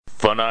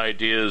Fun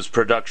Ideas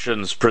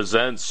Productions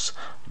presents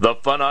the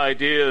Fun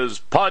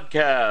Ideas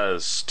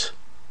Podcast.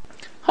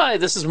 Hi,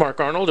 this is Mark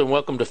Arnold, and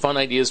welcome to Fun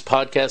Ideas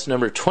Podcast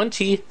number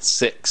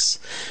 26.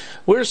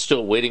 We're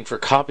still waiting for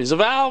copies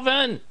of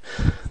Alvin,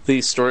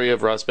 the story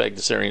of Ross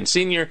Bagdasarian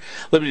Sr.,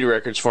 Liberty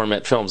Records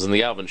Format Films, and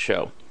The Alvin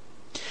Show.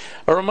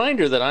 A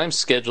reminder that I'm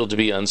scheduled to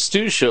be on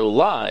Stu's show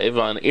live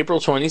on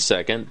April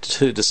 22nd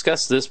to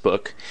discuss this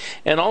book,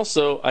 and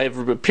also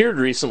I've appeared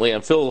recently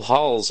on Phil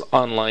Hall's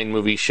online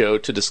movie show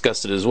to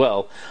discuss it as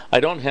well.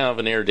 I don't have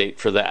an air date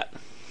for that.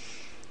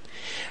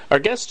 Our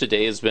guest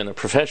today has been a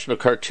professional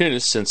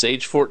cartoonist since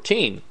age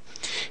 14.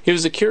 He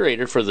was a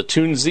curator for the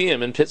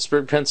Toonseum in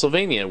Pittsburgh,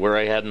 Pennsylvania, where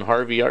I had an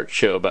Harvey Art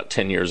Show about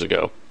 10 years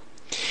ago.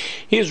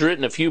 He has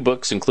written a few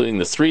books, including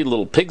The Three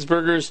Little Pigs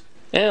Burgers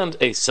and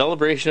A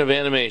Celebration of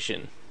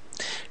Animation.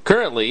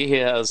 Currently, he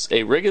has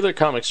a regular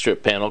comic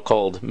strip panel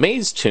called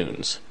Maze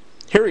Tunes.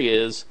 Here he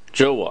is,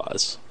 Joe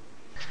Waz.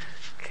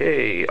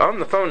 Okay, on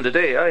the phone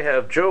today I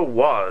have Joe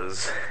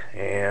Waz,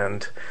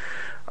 and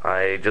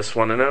I just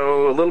want to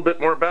know a little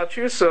bit more about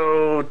you,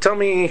 so tell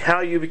me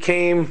how you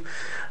became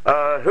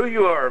who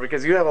you are,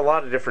 because you have a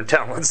lot of different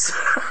talents.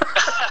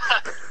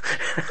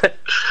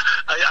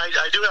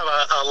 I do have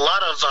a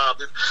lot of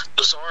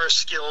bizarre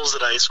skills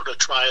that I sort of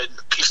try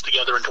and piece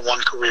together into one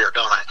career,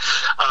 don't I?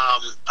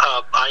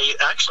 I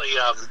actually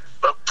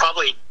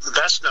probably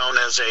best known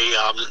as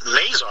a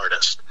maze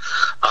artist,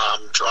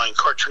 drawing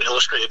cartoon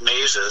illustrated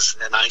mazes,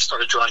 and I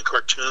started drawing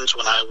cartoons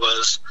when I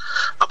was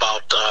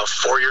about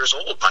 4 years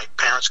old. My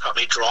parents caught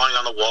me drawing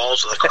on the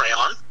walls with a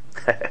crayon.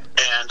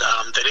 And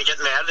they didn't get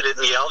mad, they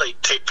didn't yell, they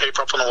taped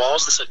paper up on the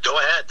walls and said, go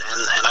ahead,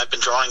 and I've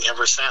been drawing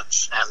ever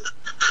since. And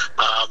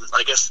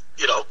I guess,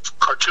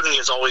 cartooning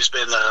has always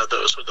been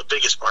the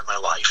biggest part of my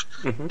life.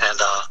 Mm-hmm.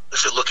 And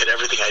if you look at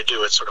everything I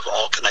do, it's sort of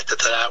all connected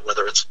to that,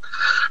 whether it's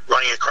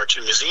running a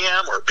cartoon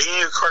museum or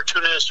being a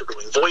cartoonist or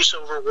doing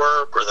voiceover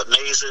work or the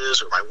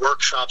mazes or my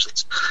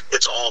workshops.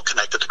 It's all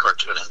connected to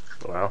cartooning.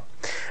 Wow.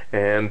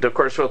 And of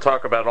course we'll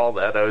talk about all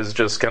that. I was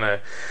just kind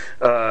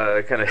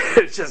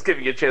of just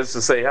giving you a chance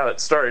to say how it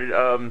started.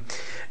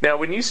 Now,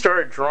 when you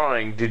started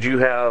drawing, did you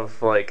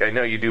have, I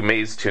know you do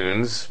Maze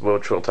Tunes,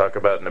 which we'll talk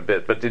about in a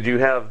bit, but did you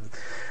have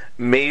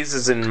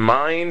mazes in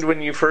mind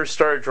when you first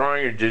started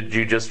drawing, or did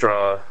you just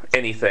draw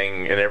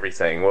anything and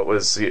everything?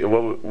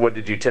 What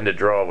did you tend to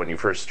draw when you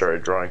first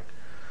started drawing?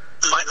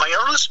 My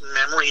earliest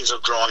memories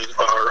of drawing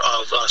are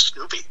of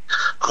Snoopy.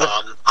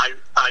 I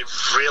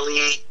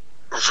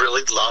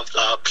really loved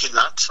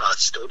Peanuts. I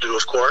still do,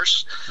 of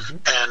course. Mm-hmm.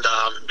 And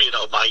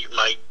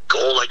my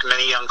goal, like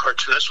many young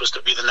cartoonists, was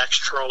to be the next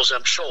Charles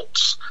M.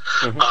 Schulz.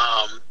 Mm-hmm.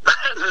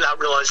 Not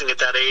realizing at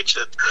that age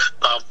that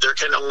there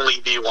can only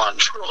be one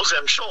Charles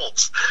M.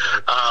 Schulz.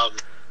 Mm-hmm.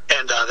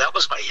 And that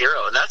was my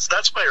hero. And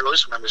that's my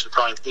earliest memories of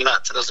drawing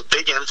Peanuts. And it was a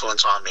big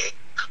influence on me.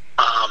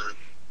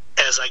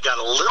 As I got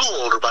a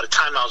little older, by the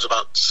time I was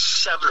about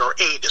 7 or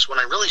 8, is when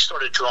I really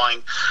started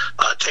drawing,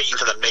 taking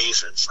to the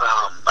mazes.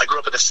 I grew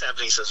up in the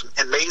 70s,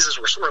 and mazes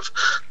were sort of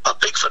a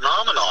big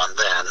phenomenon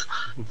then,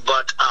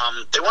 but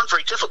they weren't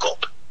very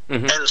difficult.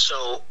 Mm-hmm. And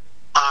so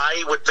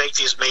I would make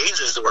these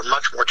mazes that were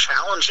much more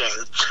challenging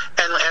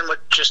and would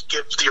just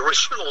give the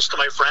originals to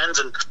my friends,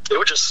 and they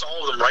would just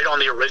solve them right on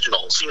the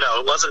originals.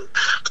 It wasn't,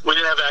 we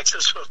didn't have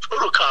access to a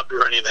photocopy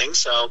or anything,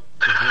 so,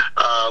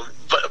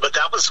 but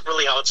that was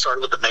really how it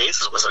started with the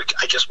mazes, was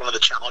I just wanted to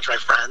challenge my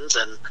friends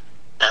and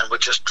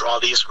would just draw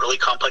these really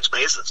complex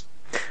mazes.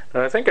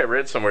 I think I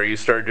read somewhere you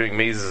started doing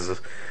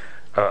mazes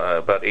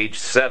about age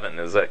 7,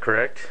 is that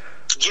correct?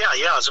 Yeah,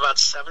 I was about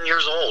 7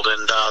 years old,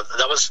 and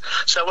that would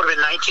have been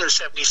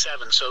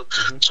 1977. So,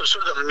 so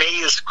sort of the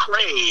maze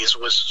craze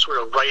was sort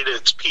of right at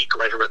its peak,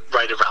 right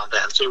around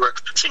then. So we were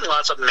seeing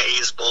lots of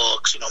maze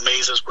books.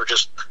 Mazes were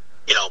just,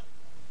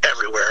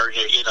 everywhere.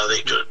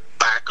 They do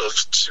back of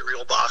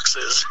cereal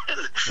boxes,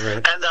 and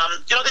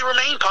they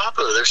remain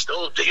popular. They're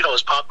still,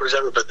 as popular as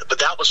ever. But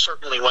that was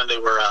certainly when they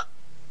were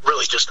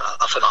really just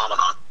a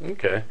phenomenon.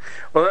 Okay.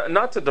 Well,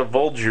 not to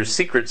divulge your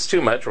secrets too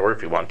much, or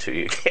if you want to,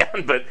 you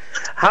can, but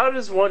how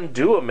does one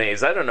do a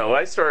maze? I don't know.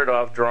 I started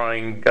off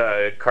drawing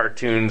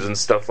cartoons and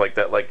stuff like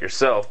that, like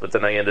yourself, but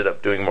then I ended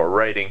up doing more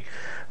writing,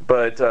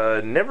 but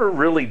never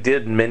really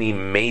did many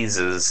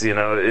mazes.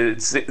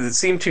 It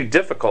seemed too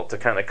difficult to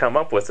kind of come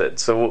up with it.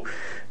 So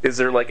is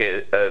there like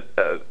a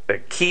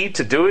key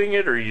to doing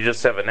it, or you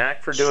just have a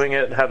knack for doing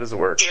it? How does it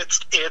work?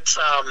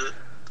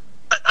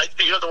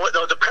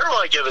 The parallel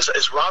I give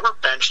is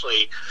Robert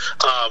Benchley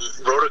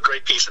wrote a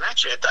great piece, and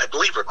actually I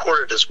believe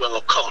recorded as well,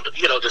 called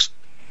just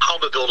How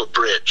to Build a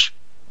Bridge.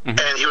 Mm-hmm.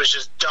 And he was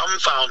just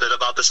dumbfounded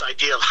about this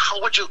idea of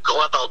how would you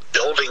go about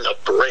building a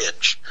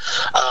bridge.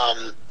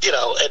 And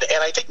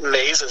I think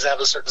mazes have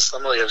a certain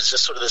similarity. It's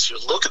just sort of this, you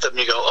look at them and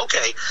you go,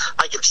 okay,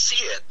 I can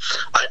see it.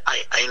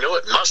 I know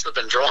it must have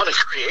been drawn and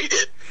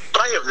created,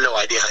 but I have no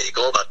idea how you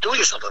go about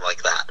doing something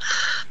like that.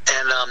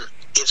 And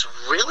it's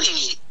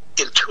really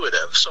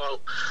intuitive.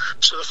 So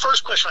the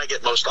first question I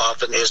get most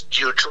often is,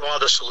 do you draw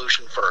the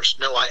solution first?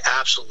 No, I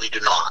absolutely do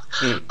not.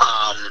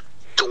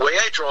 The way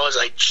I draw is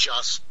I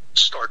just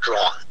start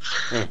drawing.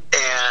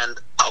 And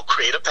I'll create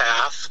create a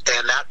path,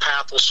 and that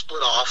path will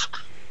split off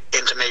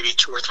into maybe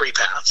 2 or 3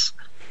 paths.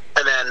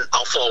 And then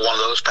I'll follow one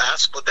of those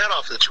paths, split that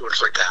off into 2 or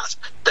 3 paths.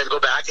 Then go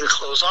back and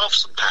close off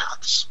some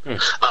paths.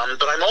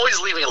 But I'm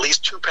always leaving at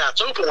least 2 paths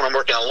open when I'm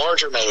working on a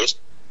larger maze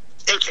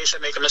in case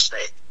I make a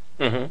mistake.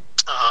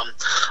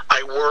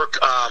 I work,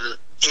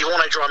 even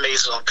when I draw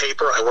mazes on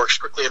paper, I work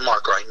strictly in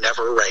marker. I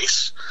never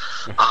erase.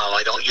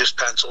 I don't use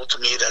pencil. To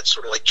me, that's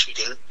sort of like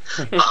cheating.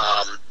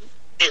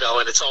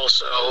 And it's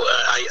also,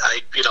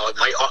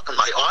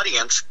 my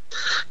audience,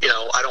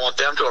 I don't want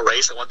them to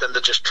erase. I want them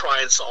to just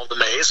try and solve the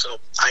maze. So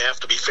I have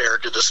to be fair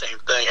and do the same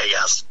thing, I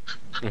guess.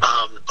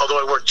 Although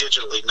I work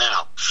digitally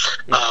now.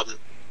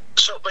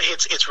 But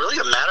it's really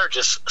a matter of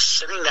just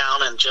sitting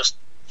down and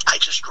I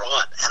just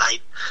draw it. And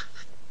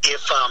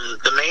if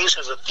the maze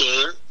has a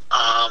theme,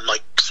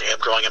 like say I'm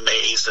drawing a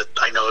maze that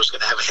I know is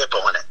going to have a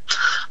hippo in it,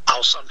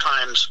 I'll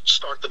sometimes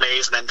start the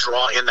maze and then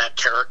draw in that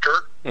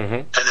character,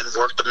 and then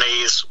work the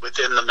maze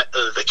within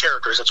the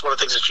characters. That's one of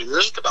the things that's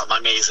unique about my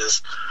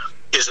mazes,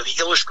 is that the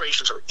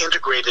illustrations are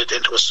integrated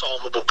into a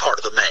solvable part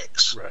of the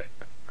maze. Right.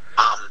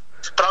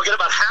 But I'll get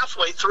about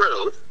halfway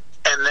through,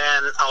 and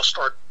then I'll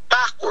start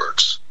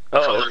backwards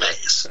from the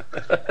maze,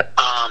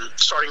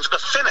 starting from the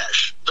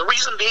finish. The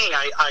reason being,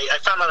 I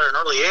found out at an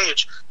early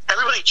age,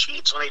 everybody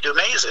cheats when they do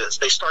mazes.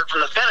 They start from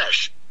the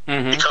finish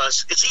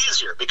because it's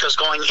easier. Because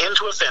going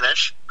into a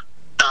finish,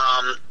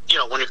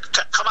 when you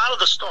come out of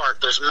the start,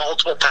 there's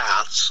multiple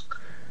paths,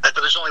 but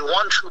there's only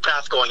one true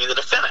path going into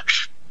the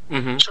finish.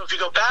 So if you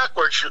go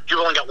backwards, you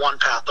only got one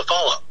path to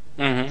follow.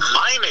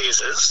 My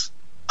mazes,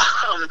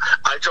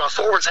 I draw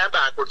forwards and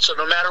backwards, so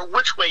no matter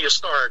which way you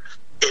start,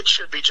 it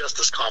should be just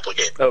as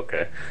complicated.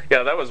 Okay.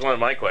 Yeah, that was one of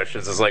my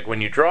questions, is like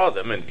when you draw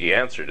them, and you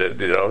answered it,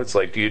 it's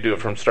like, do you do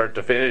it from start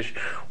to finish,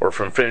 or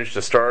from finish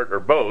to start, or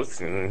both?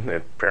 And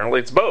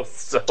apparently it's both.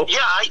 So yeah,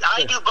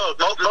 I do both.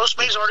 Most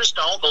maze artists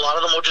don't. A lot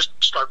of them will just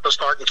start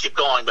and keep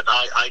going, but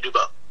I do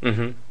both.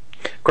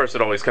 Of course,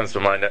 it always comes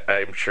to mind,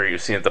 I'm sure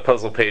you've seen it, the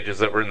puzzle pages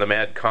that were in the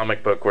Mad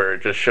comic book, where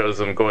it just shows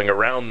them going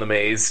around the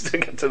maze to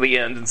get to the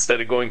end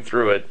instead of going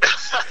through it.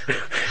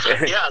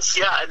 Yes,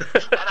 yeah. And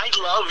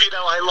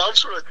I love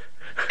sort of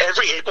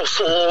every April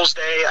Fool's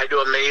Day, I do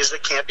a maze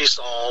that can't be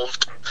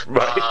solved.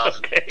 Right,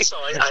 okay. So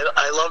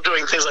I love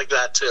doing things like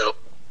that, too.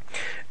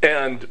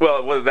 And,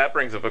 well, that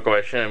brings up a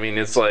question. I mean,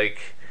 it's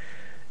like,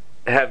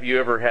 have you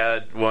ever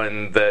had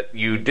one that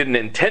you didn't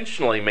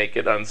intentionally make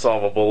it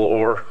unsolvable,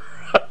 or...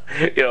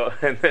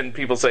 and then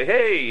people say,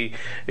 hey,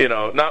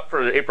 not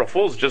for April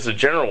Fool's, just a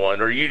general one,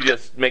 or you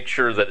just make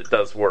sure that it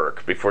does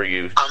work before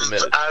you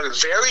submit it? I'm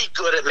very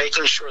good at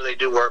making sure they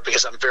do work,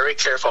 because I'm very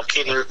careful on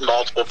keeping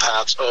multiple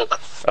paths open.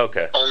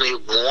 Okay. Only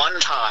one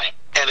time,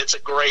 and it's a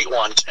great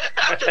one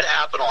to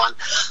happen on.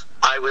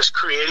 I was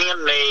creating a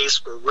maze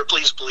for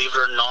Ripley's Believe It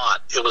or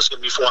Not. It was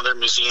going to be for one of their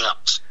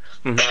museums.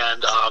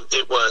 And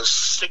it was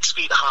 6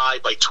 feet high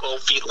by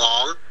 12 feet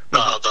long,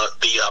 the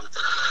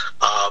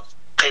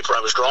paper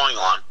I was drawing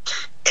on,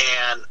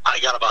 and I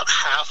got about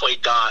halfway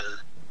done, and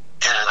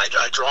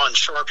I draw in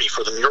Sharpie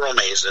for the mural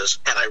mazes,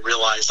 and I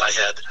realized I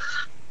had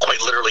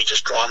quite literally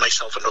just drawn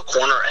myself into a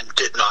corner and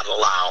did not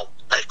allow.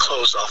 I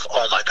closed off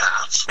all my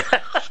paths.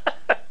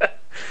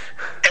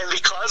 And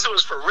because it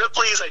was for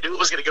Ripley's, I knew it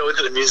was going to go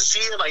into the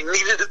museum. I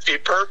needed it to be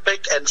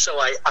perfect, and so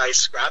I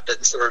scrapped it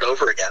and started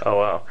over again. Oh,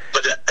 wow.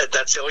 But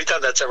that's the only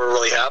time that's ever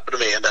really happened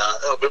to me, and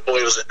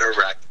boy, was it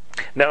nerve-wracking.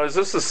 Now, is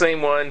this the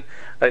same one?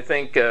 I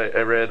think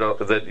I read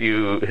that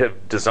you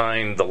have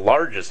designed the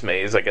largest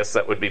maze. I guess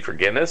that would be for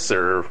Guinness,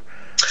 or...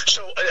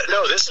 So,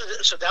 no,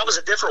 that was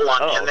a different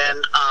one. Oh, and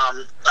then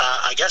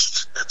I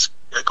guess it's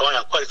going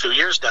on quite a few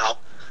years now.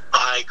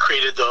 I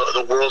created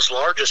the world's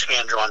largest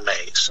hand-drawn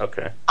maze.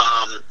 Okay.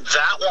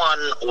 That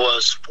one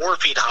was 4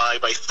 feet high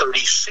by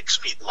 36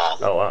 feet long.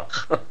 Oh, wow.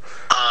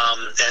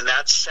 And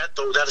that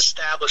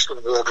established the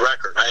world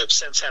record. I have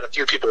since had a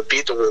few people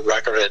beat the world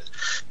record,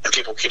 and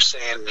people keep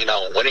saying, when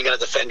are you going to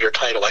defend your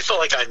title? I feel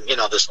like I'm,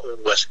 this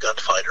old West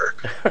gunfighter.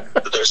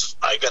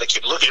 I got to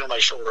keep looking over my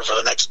shoulder for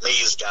the next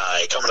maze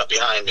guy coming up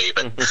behind me.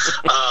 But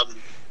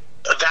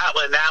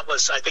that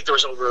was, I think there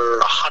was over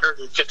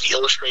 150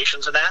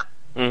 illustrations in that.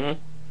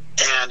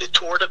 And it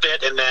toured a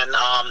bit, and then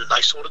I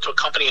sold it to a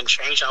company in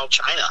Changzhou,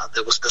 China,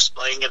 that was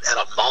displaying it at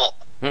a mall.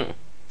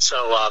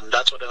 So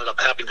that's what ended up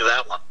happening to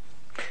that one.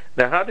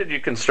 Now, how did you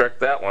construct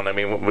that one? I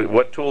mean,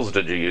 what tools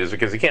did you use?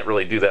 Because you can't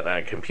really do that on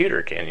a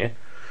computer, can you?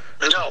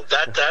 No,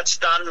 that's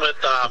done with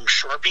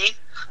Sharpie,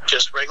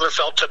 just regular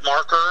felt tip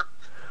marker,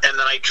 and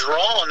then I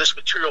draw on this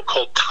material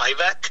called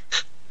Tyvek,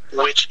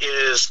 which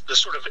is the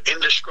sort of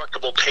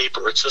indestructible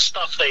paper. It's the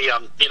stuff they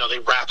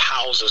wrap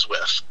houses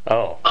with.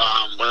 Oh.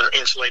 When they're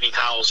insulating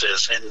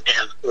houses,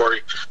 or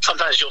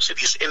sometimes you'll see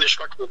these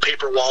indestructible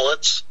paper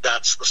wallets.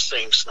 That's the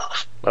same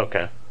stuff.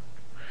 Okay.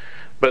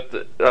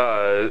 But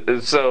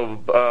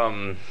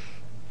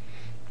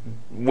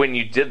when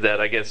you did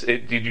that, I guess,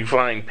 did you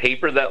find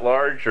paper that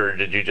large, or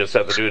did you just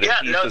have to do it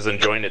in pieces and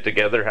join it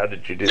together? How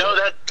did you do that? No,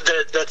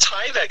 the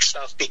Tyvek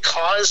stuff,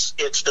 because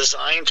it's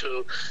designed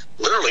to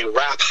literally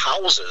wrap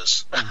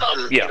houses,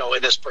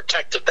 in this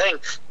protective thing,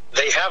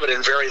 they have it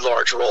in very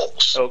large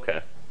rolls.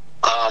 Okay.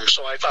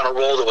 So I found a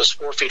roll that was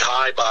 4 feet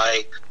high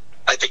by,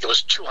 I think it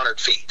was 200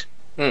 feet.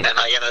 And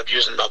I ended up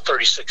using about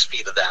 36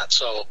 feet of that.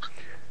 So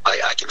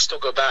I can still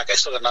go back. I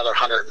still got another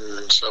 100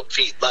 and so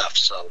feet left,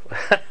 so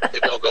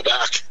maybe I'll go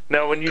back.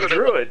 Now, when you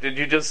drew it, did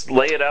you just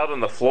lay it out on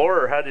the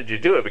floor, or how did you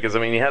do it? Because, I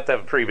mean, you have to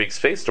have a pretty big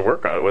space to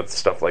work on it with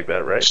stuff like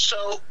that, right?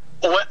 So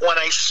when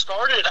I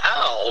started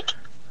out,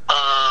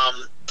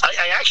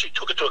 I actually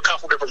took it to a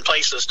couple different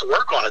places to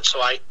work on it.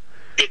 So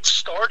it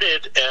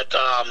started at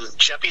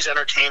Geppi's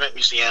Entertainment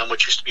Museum,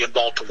 which used to be in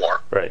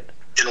Baltimore. Right.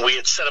 And we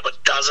had set up a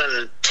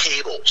dozen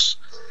tables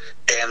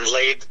and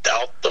laid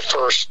out the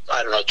first,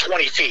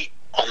 20 feet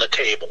on the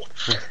table.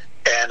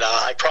 And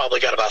I probably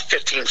got about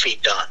 15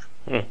 feet done.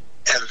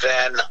 And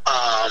then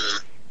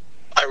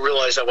I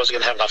realized I wasn't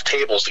going to have enough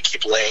tables to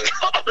keep laying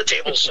on the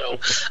table, so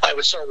I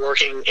would start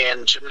working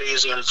in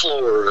gymnasium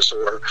floors,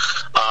 or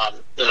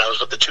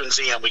with the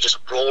Toonseum, we just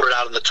rolled it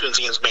out in the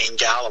Toonseum's main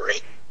gallery,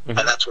 and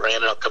that's where I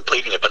ended up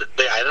completing it. But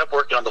I ended up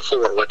working on the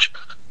floor, which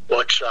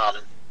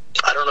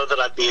I don't know that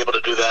I'd be able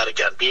to do that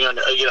again. Being on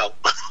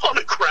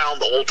the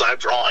ground the whole time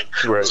drawing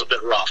was a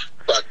bit rough,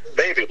 but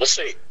maybe we'll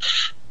see.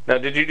 Now,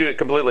 did you do it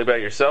completely by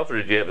yourself, or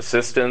did you have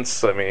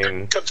assistants? I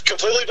mean,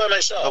 completely by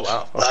myself.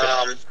 Oh,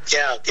 wow.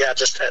 Okay.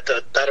 Just had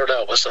to, I don't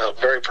know, it was a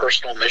very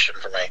personal mission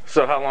for me.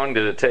 So how long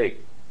did it take,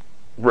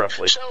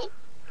 roughly? So,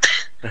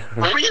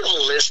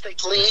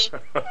 realistically,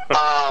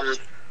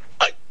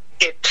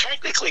 it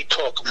technically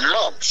took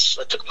months.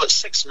 It took about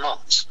 6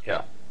 months.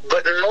 Yeah.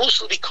 But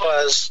mostly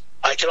because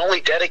I could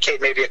only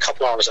dedicate maybe a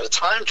couple hours at a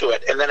time to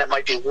it, and then it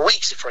might be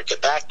weeks before I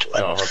get back to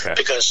it. Oh, okay.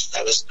 Because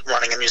I was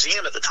running a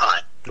museum at the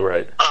time.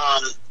 Right.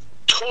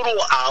 Total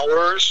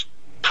hours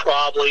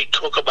probably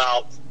took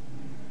about,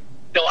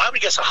 I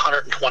would guess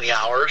 120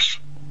 hours.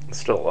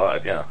 Still a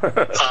lot, yeah.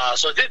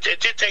 So it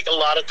did take a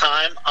lot of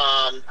time.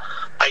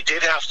 I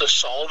did have to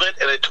solve it,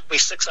 and it took me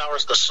 6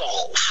 hours to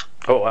solve.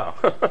 Oh, wow.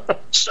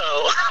 So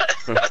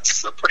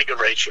that's a pretty good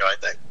ratio, I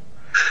think.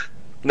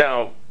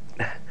 Now,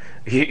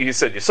 you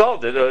said you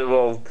solved it.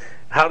 Well,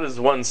 how does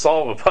one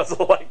solve a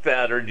puzzle like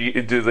that? Or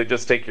do they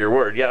just take your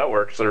word? Yeah, it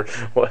works. Or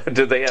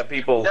do they have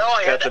people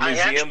at the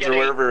museums or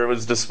wherever it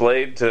was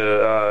displayed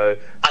to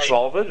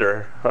solve it?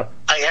 Or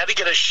I had to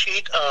get a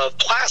sheet of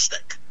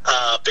plastic,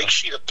 a big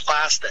sheet of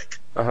plastic,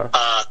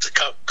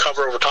 to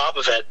cover over top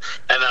of it,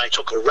 and then I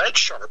took a red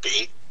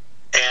Sharpie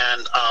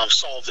and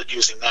solved it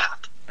using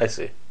that. I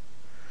see.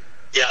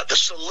 Yeah, the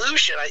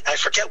solution, I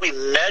forget we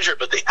measured,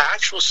 but the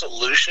actual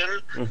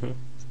solution,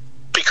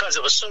 because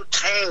it was so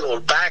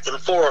tangled back and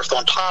forth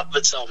on top of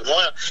itself,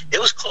 it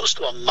was close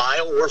to a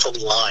mile worth of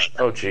line.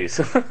 Oh, jeez.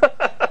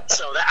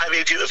 So,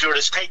 if you were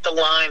to take the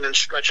line and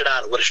stretch it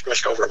out, it would have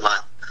stretched over a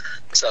mile.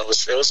 So it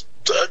was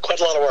quite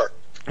a lot of work.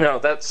 Now,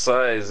 that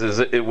size, is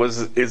it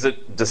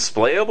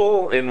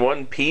displayable in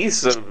one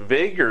piece of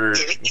big, or?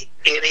 It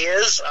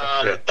is,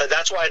 but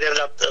that's why it ended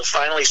up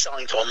finally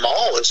selling to a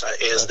mall. Is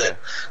that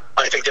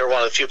I think they're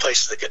one of the few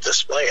places that could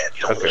display it.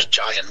 Those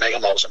giant mega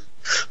malls.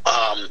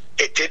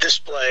 It did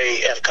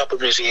display at a couple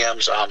of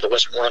museums, the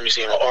Westmoreland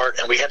Museum of Art,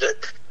 and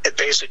it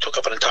basically took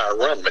up an entire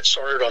room. It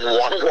started on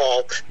one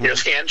wall near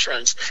the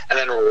entrance, and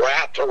then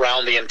wrapped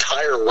around the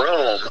entire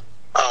room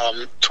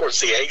towards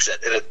the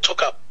exit, and it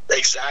took up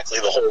exactly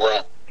the whole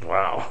room.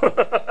 Wow.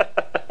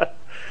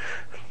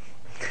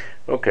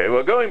 Okay,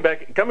 well, coming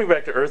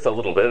back to Earth a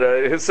little bit,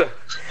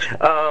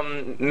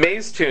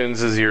 Maze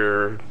Tunes is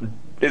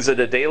it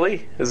a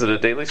daily? Is it a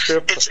daily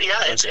strip? It's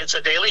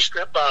a daily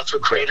strip through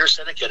Creator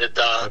Syndicate.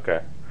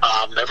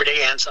 Every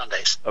day and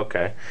Sundays.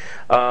 Okay.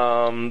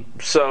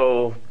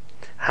 So,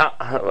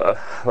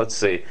 let's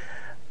see.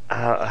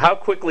 How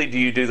quickly do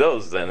you do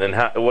those then,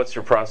 and what's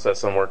your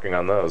process on working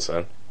on those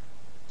then?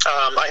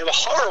 I have a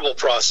horrible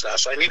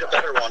process. I need a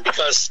better one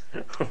because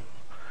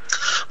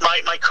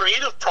my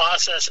creative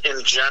process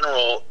in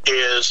general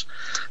is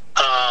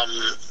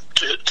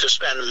to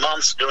spend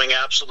months doing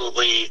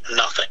absolutely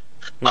nothing.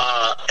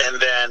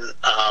 And then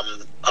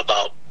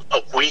about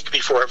a week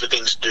before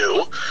everything's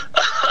due,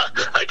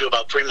 I do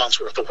about 3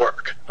 months worth of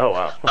work. Oh,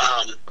 wow.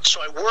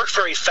 So I work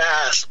very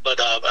fast, but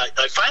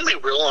I finally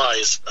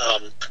realized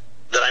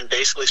that I'm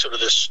basically sort of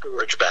this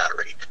storage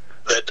battery.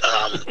 That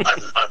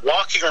I'm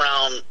walking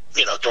around,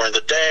 during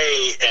the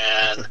day,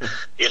 and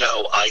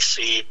I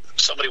see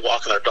somebody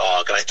walking their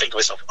dog, and I think to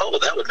myself, "Oh,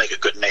 that would make a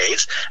good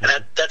maze," and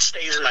that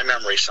stays in my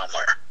memory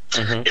somewhere.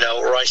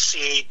 Or I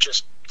see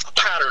just a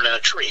pattern in a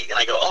tree, and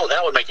I go, "Oh,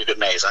 that would make a good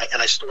maze,"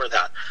 and I store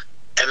that.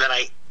 And then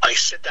I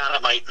sit down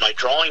at my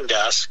drawing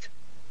desk,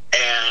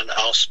 and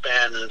I'll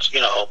spend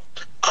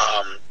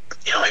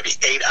maybe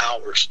 8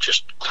 hours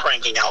just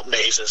cranking out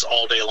mazes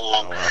all day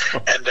long. Oh,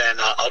 wow. And then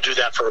I'll do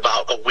that for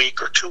about a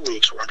week or 2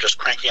 weeks where I'm just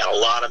cranking out a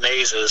lot of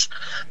mazes.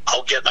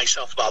 I'll get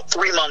myself about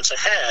 3 months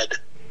ahead,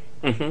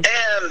 and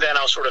then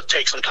I'll sort of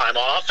take some time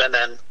off and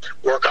then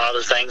work on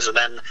other things. And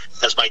then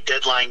as my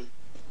deadline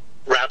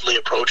rapidly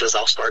approaches,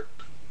 I'll start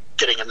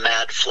getting a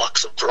mad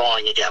flux of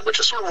drawing again, which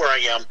is sort of where I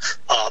am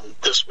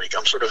this week.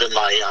 I'm sort of in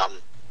my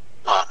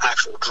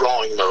actual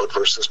drawing mode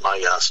versus my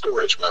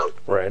storage mode.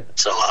 Right.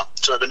 So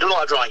I've been doing a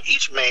lot of drawing.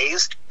 Each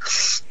maze,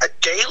 a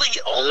daily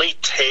only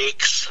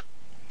takes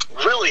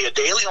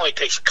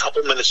a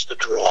couple minutes to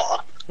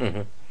draw.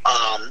 Mm-hmm.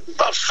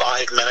 About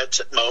 5 minutes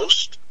at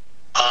most.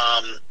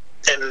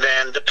 And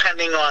then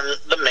depending on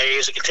the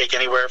maze, it can take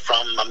anywhere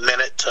from a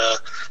minute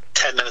to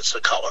 10 minutes to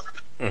color.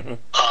 Mm-hmm.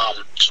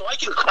 So I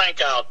can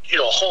crank out, a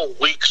whole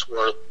week's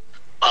worth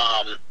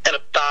in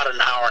about an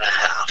hour and a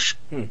half.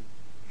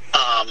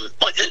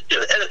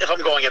 If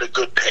I'm going at a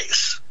good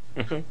pace.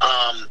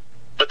 Mm-hmm.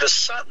 But the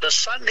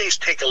Sundays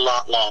take a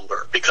lot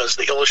longer because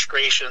the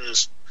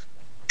illustrations,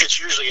 it's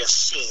usually a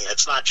scene.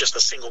 It's not just a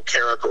single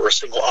character or a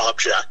single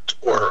object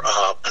or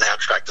an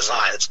abstract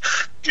design. It's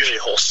usually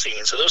a whole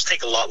scene. So those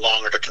take a lot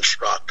longer to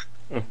construct.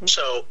 Mm-hmm.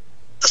 So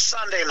the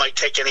Sunday might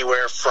take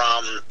anywhere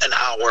from an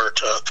hour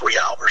to 3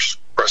 hours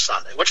for a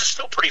Sunday, which is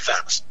still pretty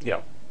fast.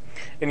 Yeah.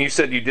 And you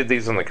said you did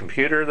these on the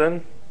computer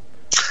then?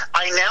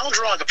 I now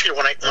draw on computer.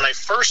 When I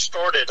first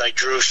started, I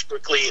drew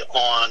strictly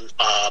on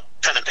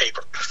pen and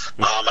paper.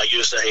 I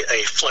used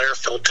a Flair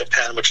filled tip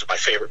pen, which is my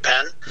favorite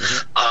pen, and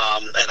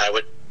I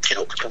would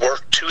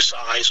work two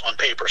size on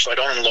paper, so I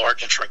don't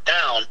enlarge and shrink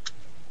down.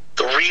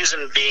 The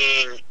reason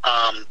being,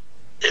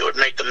 it would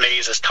make the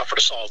mazes tougher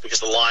to solve because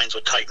the lines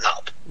would tighten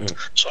up.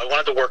 So I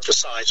wanted to work the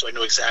size so I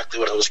knew exactly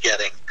what I was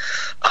getting.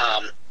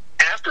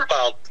 After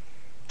about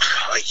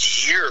a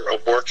year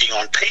of working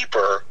on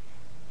paper,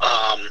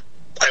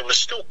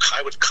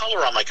 I would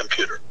color on my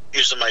computer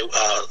using my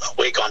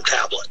Wacom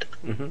tablet.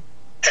 Mm-hmm.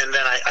 And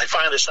then I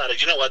finally decided,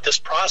 this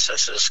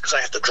process is, because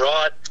I have to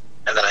draw it,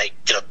 and then I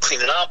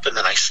clean it up, and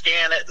then I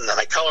scan it, and then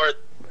I color it.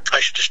 I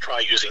should just try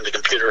using the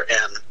computer,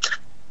 and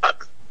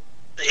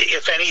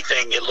if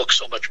anything, it looks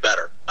so much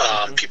better.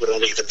 People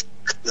don't even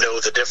know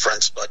the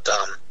difference, but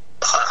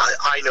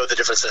I know the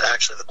difference, that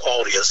actually the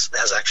quality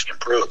has actually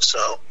improved.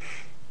 So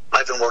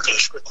I've been working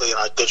strictly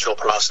on a digital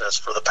process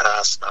for the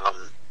past, I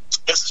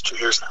guess it's 2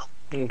 years now.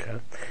 Okay.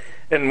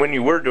 And when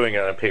you were doing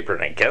it on paper,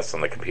 and I guess on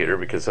the computer,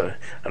 because I'm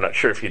not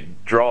sure if you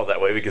draw that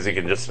way because you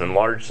can just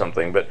enlarge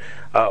something, but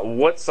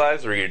what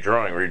size were you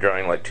drawing? Were you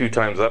drawing like 2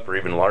 times up or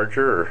even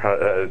larger?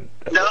 Or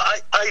No,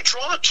 I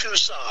draw 2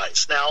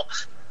 size. Now,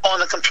 on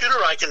the computer,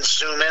 I can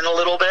zoom in a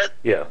little bit.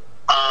 Yeah.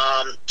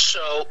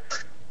 So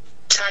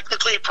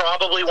technically,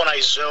 probably when I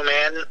zoom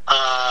in,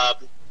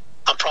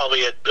 I'm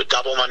probably at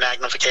double my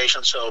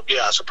magnification. So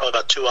probably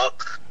about 2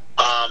 up.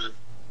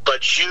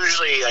 But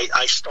usually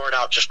I start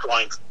out just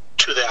drawing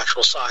to the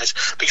actual size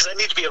because I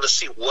need to be able to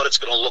see what it's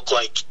going to look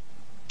like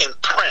in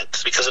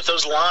print. Because if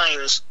those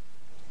lines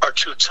are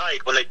too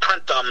tight, when they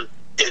print them,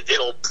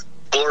 it'll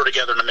blur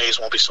together and the maze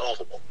won't be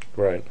solvable.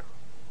 Right.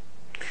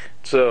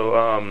 So,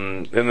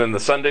 and then the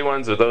Sunday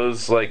ones, are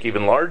those like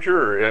even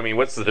larger? Or,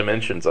 what's the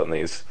dimensions on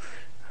these?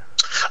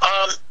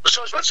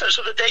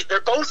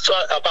 They're both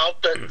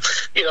about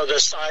the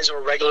size of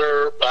a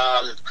regular.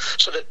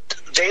 So the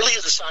daily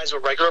is the size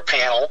of a regular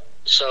panel.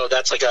 So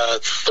that's like a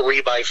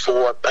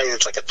 3x4. I think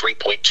it's like a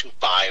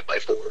 3.25 by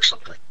 4 or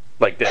something.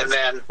 Like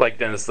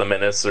Dennis the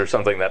Menace or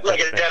something that.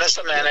 Like a Dennis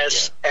the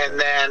Menace, yeah. And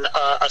then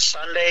a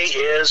Sunday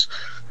is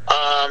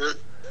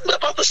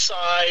about the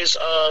size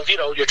of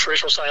your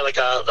traditional Sunday, like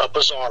a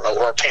Bizarro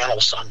or a panel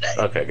Sunday.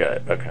 Okay, got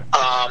it. Okay.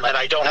 And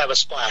I don't have a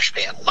splash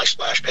panel. My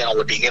splash panel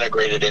would be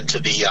integrated into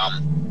the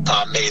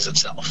maze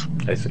itself.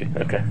 I see.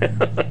 Okay.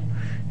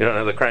 You don't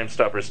have the Crime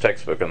Stoppers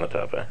textbook on the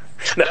top, eh?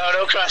 No,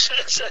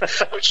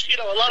 which,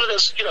 a lot of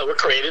those, were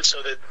created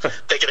so that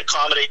they can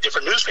accommodate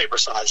different newspaper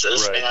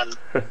sizes. Right.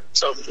 And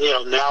so,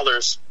 now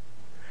there's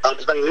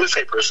many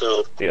newspapers,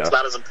 so it's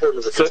not as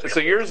important as it is. So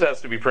yours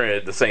has to be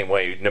printed the same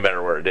way no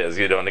matter where it is.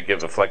 You don't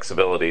give a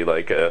flexibility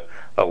like a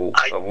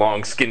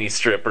long skinny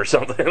strip or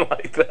something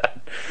like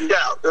that.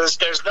 Yeah,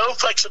 there's no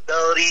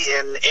flexibility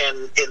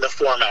in the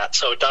format,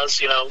 so it does,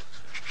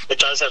 it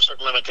does have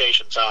certain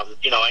limitations.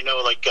 I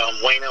know like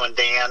Wayno and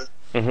Dan,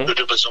 who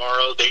do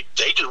Bizarro, they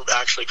do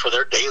actually for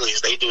their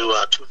dailies, they do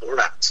 2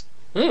 formats.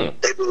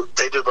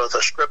 They do both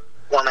a strip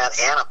format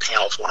and a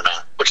panel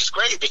format, which is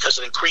great because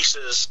it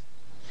increases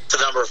the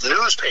number of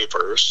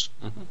newspapers.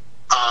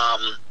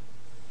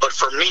 But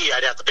for me,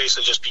 I'd have to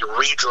basically just be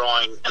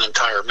redrawing an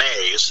entire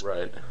maze.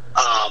 Right.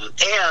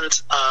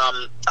 And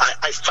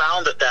I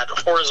found that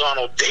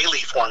horizontal daily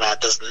format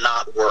does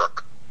not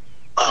work.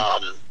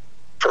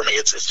 For me,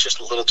 it's just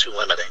a little too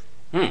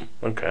limiting.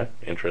 Okay,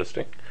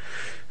 interesting.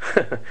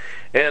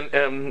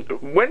 And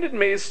when did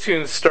Maze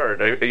Tunes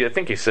start? I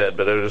think you said,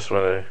 but I just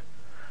want to.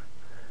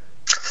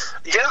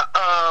 Yeah.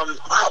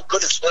 Oh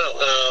goodness. Well,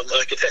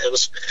 like it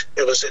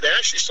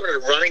actually started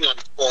running on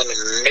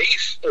May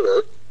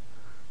 4th.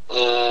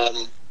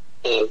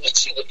 Let's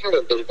see what year.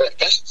 I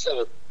guess it's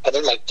I'm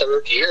in my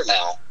 3rd year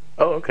now.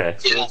 Oh, okay.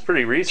 So it's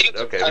pretty recent.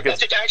 Okay. I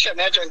think I'm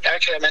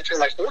entering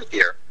my 4th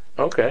year.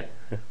 Okay.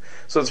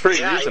 So it's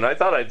pretty recent. I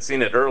thought I'd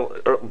seen it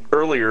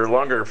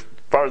earlier,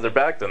 farther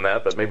back than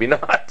that, but maybe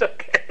not.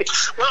 Okay.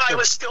 Well, I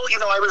was still,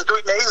 I was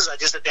doing mazes. I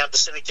just didn't have the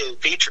syndicated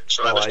feature,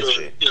 so I was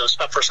doing,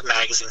 stuff for some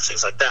magazines,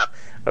 things like that.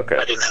 Okay.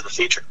 I didn't have a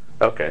feature.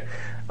 Okay.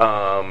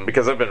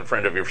 Because I've been a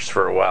friend of yours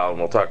for a while, and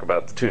we'll talk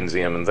about the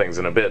Toonsium and things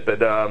in a bit.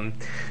 But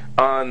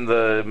on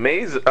the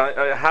Maze,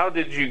 how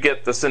did you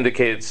get the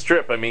syndicated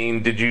strip? I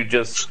mean, did you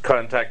just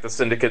contact the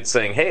syndicate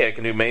saying, "Hey, I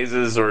can do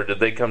mazes," or did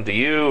they come to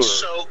you? Or?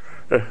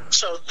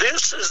 So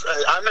this is,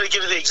 I'm going to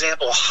give you the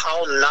example of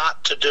how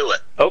not to do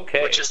it.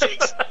 Okay. Which is the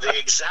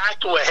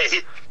exact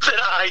way that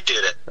I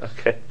did it.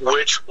 Okay.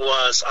 Which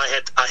was, I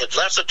had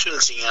left the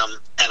Toonsium,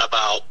 and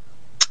about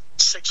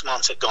 6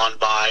 months had gone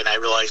by, and I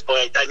realized,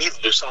 boy, I need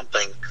to do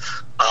something.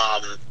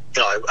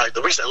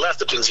 The reason I left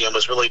the Toonsium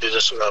was really to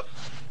just sort of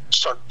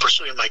start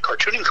pursuing my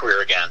cartooning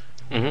career again.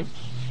 Mm-hmm.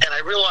 And I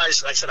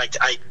realized, I said,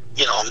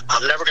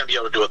 I'm never going to be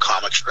able to do a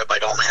comic strip. I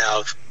don't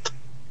have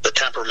the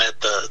temperament,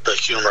 the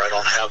humor. I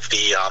don't have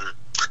the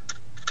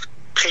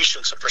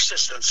patience and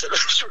persistence that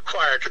is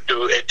required to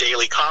do a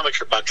daily comic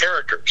strip about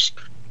characters.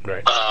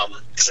 Right.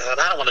 Because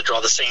I don't want to draw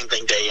the same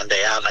thing day in,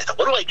 day out. And I thought,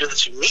 what do I do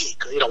that's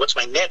unique? What's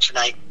my niche? And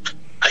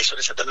I sort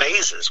of said the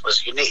mazes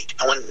was unique.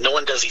 No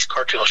one does these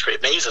cartoon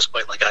illustrated mazes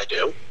quite like I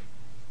do.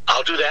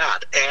 I'll do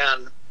that.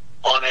 And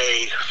on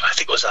I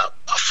think it was a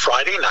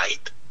Friday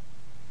night,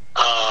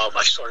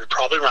 I started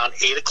probably around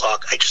 8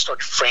 o'clock. I just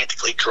started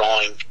frantically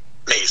drawing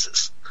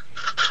mazes.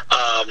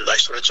 I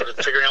started sort of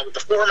figuring out what the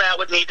format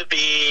would need to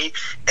be,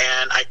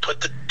 and I put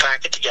the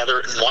packet together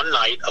in one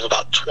night of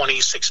about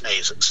 26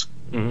 mazes.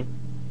 Mm-hmm.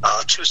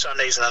 2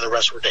 Sundays, and then the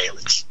rest were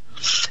dailies.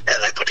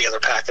 And I put together a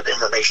packet of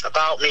information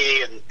about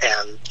me and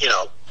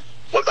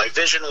what my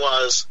vision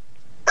was.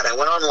 And I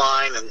went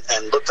online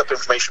and looked up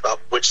information about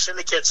which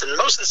syndicates, and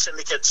most of the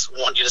syndicates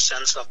want you to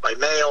send stuff by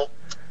mail.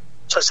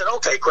 So I said,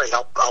 okay, great,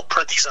 I'll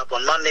print these up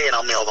on Monday and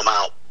I'll mail them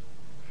out.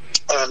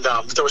 And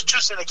there was 2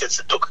 syndicates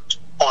that took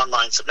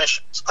online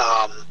submissions,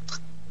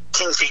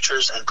 King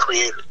Features and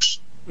Creators.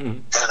 Mm-hmm.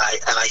 And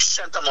I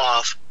sent them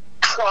off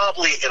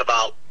probably at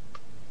about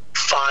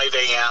 5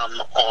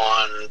 a.m.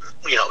 on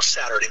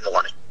Saturday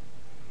morning,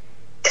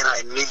 and I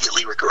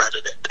immediately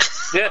regretted it.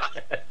 Yeah.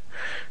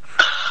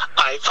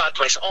 I thought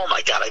to myself, oh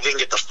my God, I didn't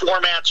get the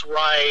formats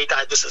right.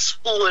 This is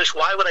foolish.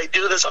 Why would I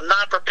do this? I'm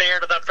not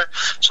prepared.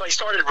 So I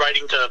started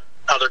writing to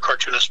other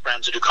cartoonist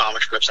friends who do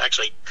comic strips.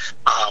 Actually,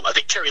 I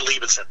think Terry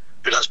Liebenson,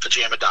 who does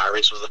Pajama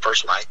Diaries, was the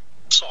first one I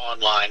saw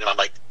online, and I'm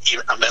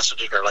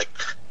messaging her like,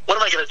 what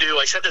am I going to do?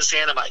 I said to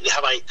Santa, are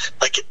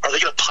they going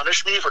to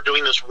punish me for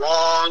doing this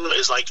wrong?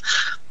 Is like,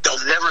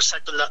 they'll never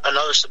accept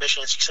another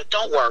submission. And she said,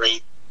 don't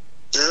worry,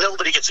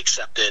 nobody gets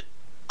accepted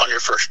on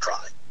your first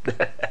try.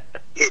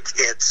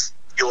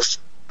 You'll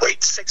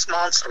wait 6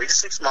 months, 3 to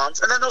 6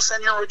 months, and then they'll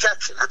send you a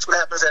rejection. That's what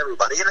happens to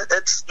everybody. And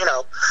it's, and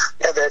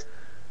that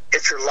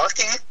if you're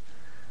lucky,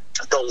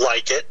 they'll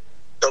like it.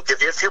 They'll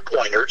give you a few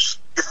pointers.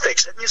 You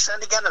fix it, and you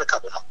send again in a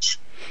couple months.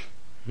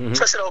 Mm-hmm.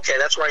 So I said, okay,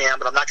 that's where I am,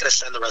 but I'm not going to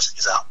send the rest of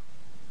these out.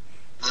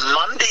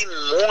 Monday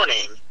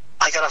morning,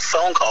 I got a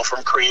phone call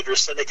from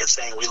Creators Syndicate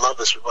saying, we love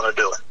this, we want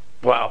to do it.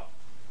 Wow.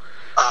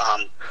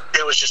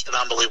 It was just an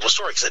unbelievable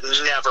story because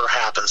it never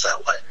happens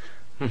that way.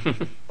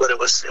 But it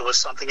was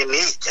something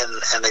unique,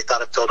 and they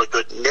thought it filled a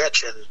good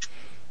niche, and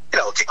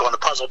it could go on the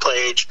puzzle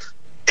page,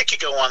 it could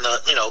go on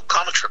the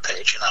comic strip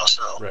page,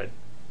 so right.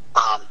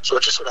 So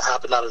it just sort of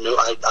happened out of new.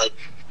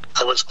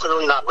 I was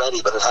clearly not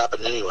ready, but it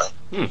happened anyway.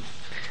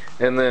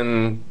 And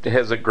then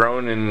has it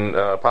grown in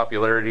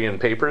popularity in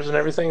papers and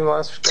everything in the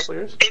last couple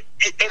of years?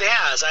 It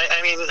has.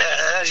 I mean,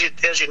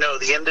 as you know,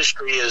 the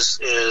industry is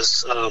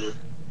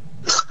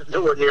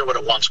nowhere near what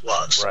it once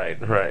was. Right.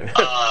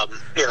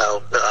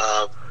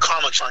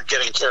 Comics aren't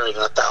getting carried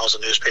in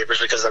 1,000 newspapers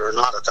because there are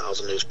not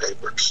 1,000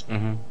 newspapers.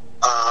 Mm-hmm.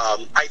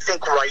 I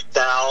think right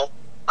now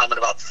I'm in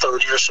about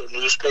 30 or so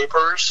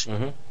newspapers,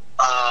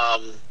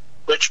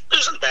 which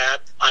isn't bad.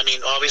 I mean,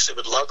 obviously,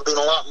 would love to be in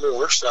a lot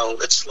more, so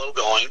it's slow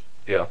going.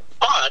 Yeah.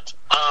 But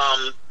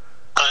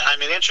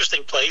I'm in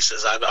interesting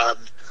places. I'm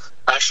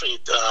actually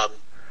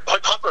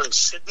quite popular in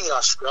Sydney,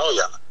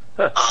 Australia.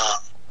 Huh.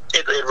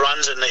 It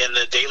runs in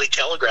the Daily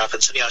Telegraph in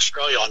Sydney,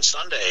 Australia on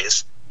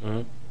Sundays.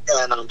 Mm-hmm.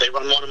 And they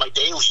run one of my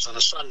dailies on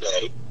a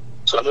Sunday.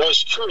 So I'm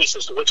always curious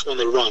as to which one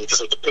they run because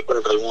they can pick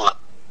whatever they want.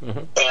 Mm-hmm.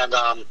 And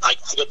I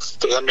get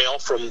fan mail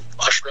from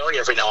Australia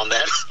every now and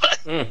then.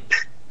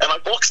 And my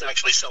books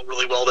actually sell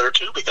really well there,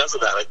 too, because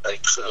of that, I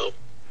think. So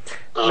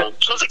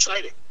it's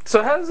exciting.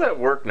 So how does that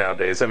work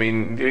nowadays? I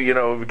mean,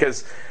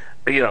 because...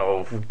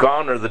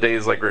 gone are the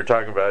days like we were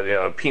talking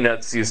about,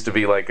 Peanuts used to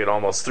be like in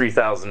almost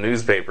 3,000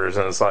 newspapers,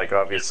 and it's like,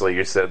 obviously,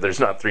 you said there's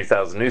not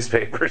 3,000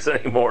 newspapers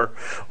anymore.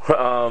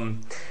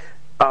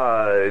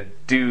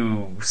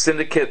 Do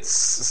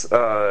syndicates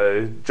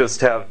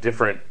just have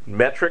different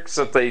metrics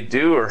that they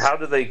do, or how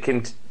do they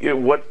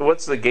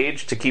what's the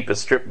gauge to keep a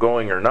strip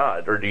going or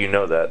not, or do you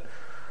know that?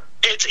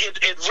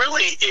 It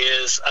really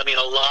is. I mean,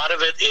 a lot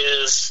of it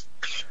is...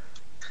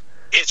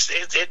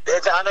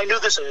 and I knew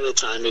this ahead of the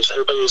time.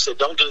 Everybody said,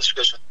 don't do this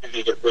because you're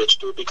going to get rich.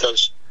 Do it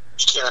because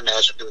you can't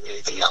imagine doing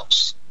anything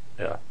else.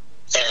 Yeah.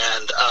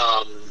 And,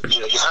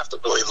 you have to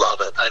really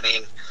love it. I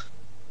mean,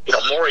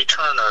 Maury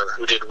Turner,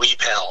 who did We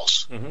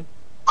Pals,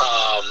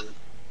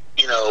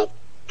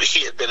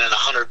 he had been in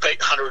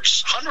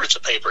hundreds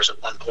of papers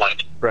at one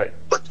point. Right.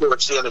 But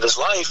towards the end of his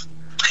life,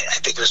 I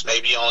think it was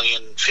maybe only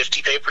in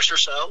 50 papers or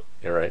so.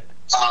 You're right.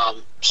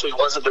 So he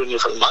wasn't doing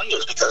it for the money. It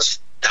was because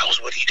that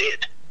was what he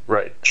did.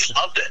 Right. He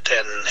loved it,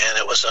 and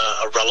it was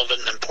a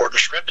relevant and important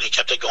strip, and he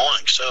kept it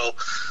going. So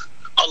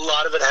a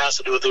lot of it has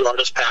to do with the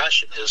artist's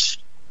passion.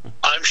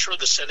 I'm sure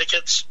the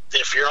syndicates,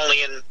 if you're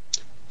only in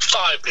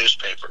 5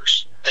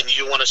 newspapers and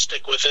you want to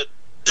stick with it,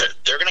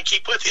 they're going to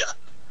keep with you.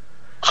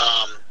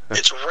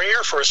 It's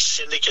rare for a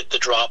syndicate to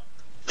drop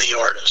the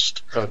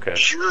artist. Okay.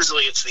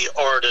 Usually it's the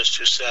artist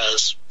who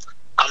says,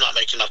 I'm not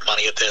making enough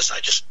money at this. I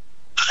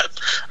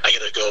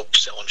got to go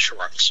sell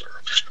insurance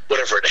or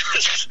whatever it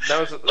is.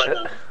 Now,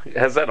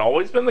 has that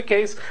always been the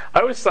case?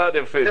 I always thought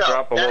if it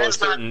dropped below a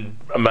certain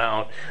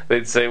amount,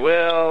 they'd say,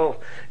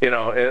 well,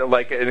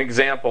 like an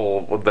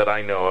example that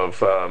I know of,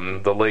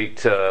 the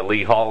late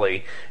Lee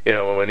Hawley,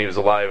 when he was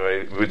alive,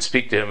 I would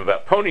speak to him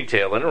about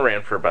Ponytail, and it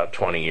ran for about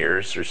 20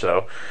 years or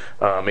so,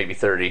 maybe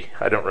 30.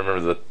 I don't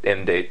remember the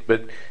end date,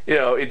 but,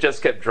 it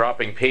just kept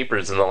dropping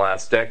papers in the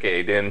last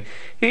decade, and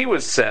he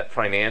was set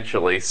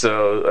financially,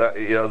 so,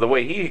 the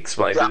way he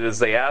explained it is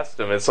they asked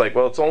him, it's like,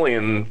 well, it's only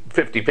in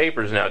 50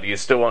 papers now, do you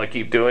still want to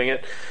keep doing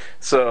it?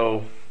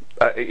 So,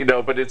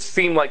 but it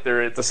seemed like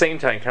they're at the same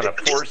time kind of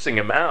forcing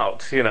him out,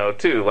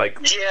 too. Like,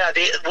 yeah,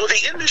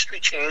 the industry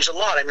changed a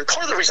lot. I mean,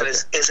 part of the reason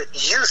is it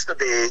used to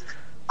be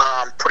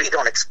pretty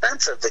darn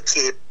expensive to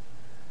keep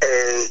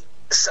a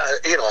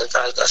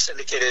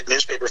syndicated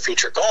newspaper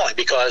feature going,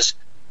 because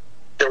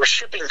there were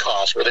shipping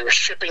costs where they were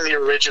shipping the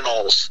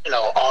originals,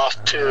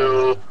 off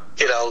to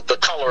the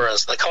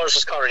colorist. The colorist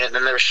was coloring it, and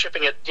then they were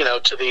shipping it,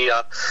 to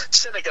the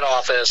syndicate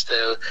office,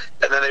 and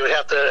then they would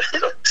have to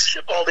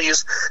ship all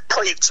these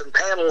plates and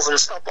panels and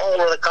stuff all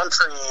over the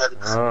country. And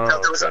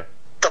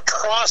the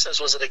process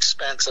was an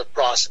expensive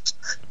process.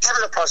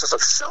 Even the process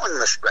of selling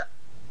the strip,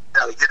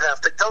 you'd have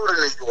to go to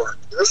New York,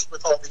 meet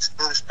with all these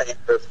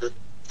newspapers, and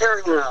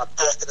carry out a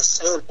packet of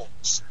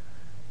samples,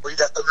 where you'd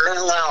have to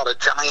mail out a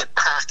giant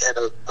packet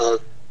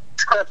of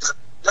strips.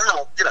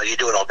 Now, you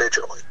do it all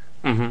digitally.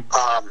 Mm-hmm.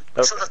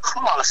 So the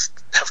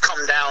costs have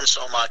come down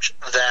so much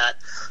that,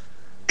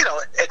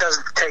 it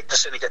doesn't take the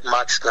syndicate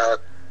much to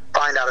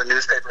find out a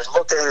newspaper is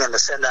looking and to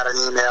send out an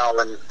email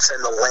and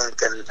send the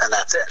link, and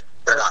that's it.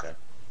 They're done.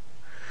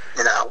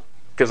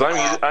 Because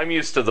I'm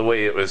used to the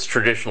way it was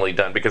traditionally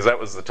done, because that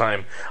was the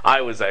time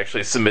I was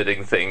actually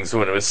submitting things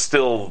when it was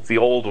still the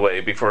old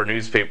way before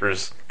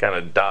newspapers kind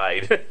of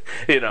died,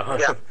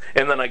 Yeah.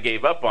 And then I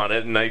gave up on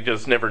it, and I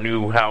just never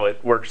knew how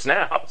it works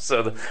now.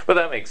 So, but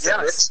that makes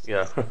sense.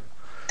 Yeah.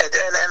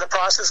 And the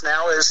process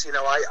now is,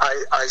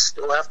 I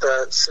still have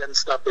to send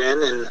stuff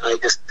in, and I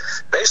just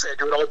basically I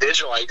do it all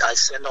digital. I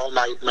send all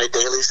my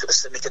dailies to the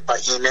syndicate by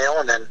email,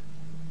 and then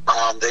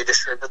they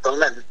distribute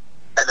them, and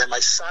then my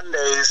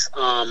Sundays,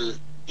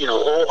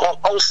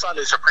 all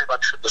Sundays are pretty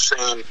much the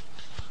same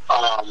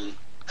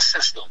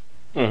system.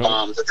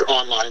 Mm-hmm. That they're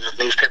online,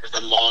 the newspapers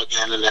then log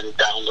in and then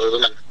download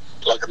them and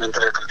plug them into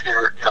their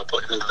computer,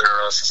 plug them into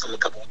their system a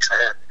couple weeks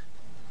ahead.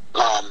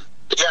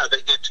 But yeah,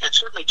 it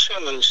certainly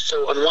changed.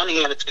 So on one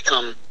hand, it's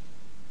become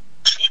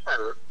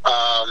cheaper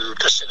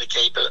to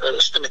syndicate,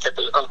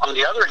 but on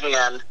the other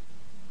hand,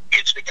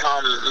 it's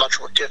become much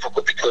more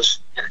difficult because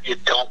you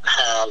don't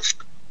have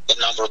the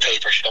number of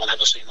papers, you don't have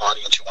the same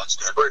audience you once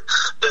did.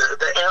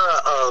 The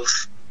era of,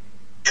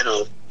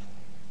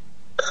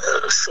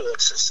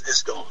 shorts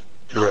is gone.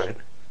 Right.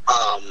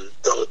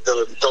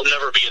 There'll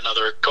never be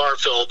another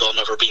Garfield. There'll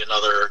never be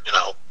another,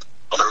 there'll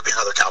never be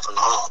another Calvin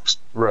Hobbes.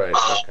 Right.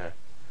 Okay.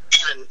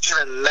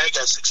 Even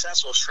mega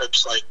successful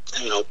strips like,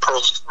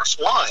 Pearls of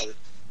First Wine,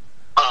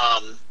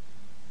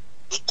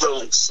 you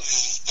don't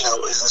see,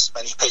 as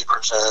many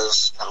papers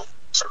as,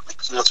 certainly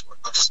Peanuts were.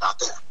 They're just not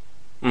there.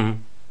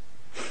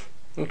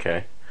 Mm-hmm.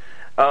 Okay.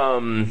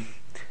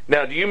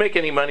 Now, do you make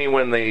any money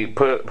when they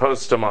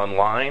post them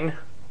online,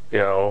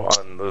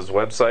 on those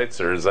websites,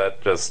 or is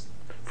that just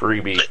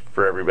freebie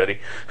for everybody?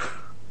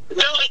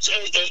 No,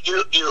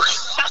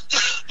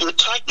 you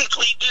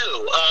technically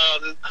do.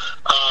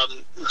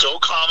 Go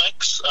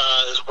Comics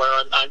is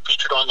where I'm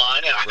featured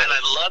online, and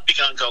I love being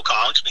on Go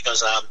Comics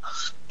because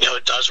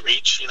it does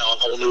reach a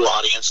whole new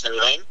audience and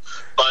everything.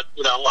 But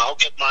I'll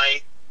get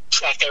my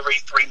check every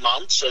 3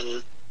 months,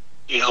 and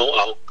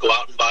I'll go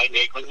out and buy an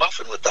egg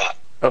McMuffin with that.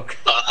 Okay.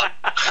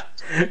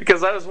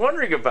 Because I was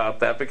wondering about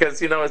that,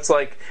 because it's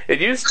like it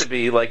used to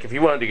be like if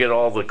you wanted to get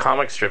all the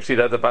comic strips, you'd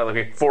have to buy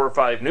like 4 or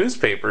 5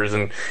 newspapers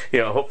and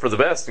hope for the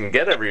best and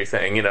get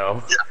everything,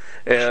 Yeah.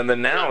 And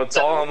then now it's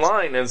all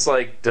online, and it's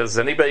like, does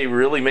anybody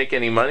really make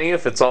any money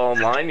if it's all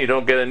online? You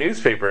don't get a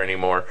newspaper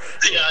anymore.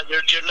 Yeah,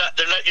 you're not.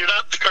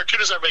 The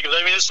cartoonists aren't making.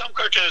 I mean, there's some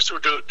cartoonists who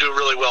do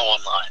really well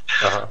online.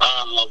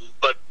 Uh-huh.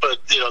 But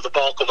the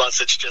bulk of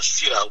us, it's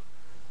just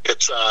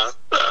it's a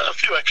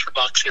few extra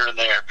bucks here and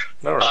there.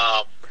 All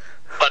right.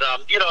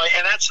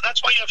 And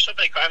that's why you have so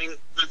many. I mean,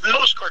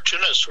 most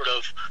cartoonists sort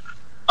of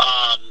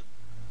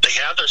they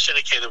have their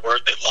syndicated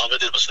work. They love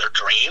it. It was their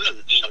dream,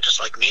 and just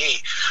like me.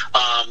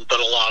 But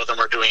a lot of them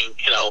are doing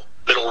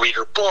middle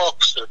reader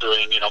books. They're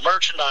doing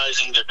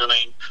merchandising. They're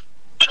doing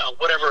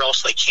whatever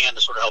else they can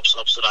to sort of help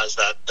subsidize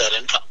that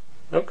income.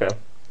 Okay.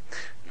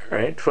 All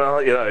right. Well,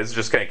 I was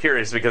just kind of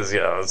curious because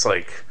it's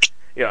like.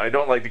 I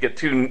don't like to get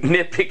too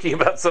nitpicky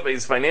about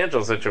somebody's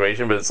financial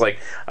situation, but it's like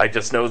I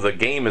just know the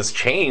game has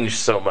changed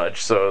so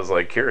much, so I was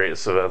like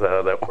curious about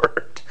how that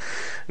worked.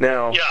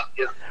 Now,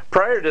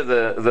 prior to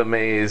the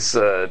Maze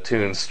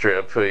Toon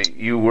strip,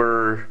 you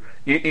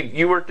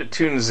worked at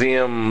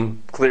Toonseum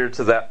clear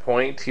to that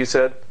point, you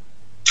said?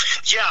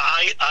 Yeah,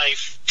 I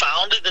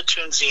founded the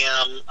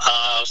Toonseum.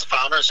 I was the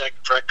founder and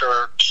executive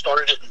director.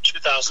 Started it in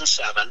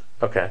 2007.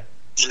 Okay.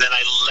 And then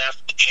I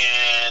left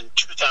in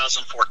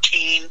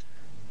 2014.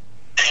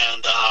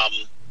 And that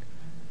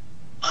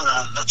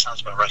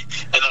sounds about right.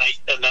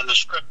 And then the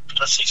script.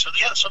 Let's see. So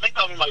maybe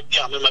I'm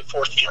in my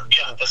fourth year.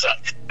 Yeah, because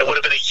it would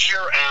have been a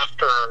year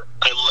after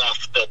I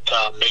left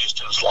that Maze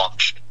Toons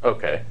launched.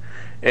 Okay.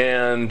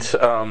 And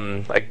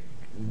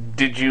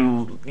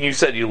you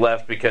said you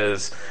left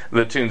because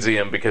the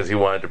Toonseum because you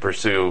wanted to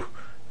pursue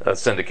a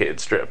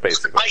syndicated strip,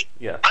 basically. I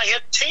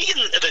had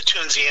taken the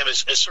Toonseum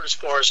as sort of as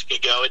far as it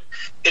could go.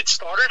 It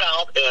started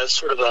out as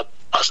sort of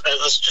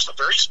as just a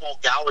very small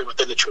gallery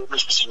within the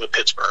Children's Museum of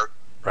Pittsburgh.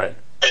 Right.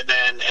 And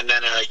then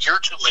a year or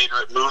two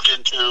later, it moved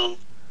into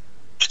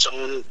its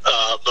own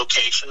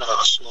location,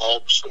 a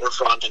small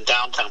storefront in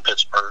downtown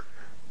Pittsburgh.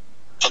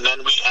 And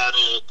then we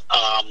added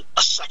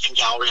a second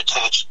gallery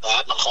attached to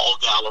that, and a hall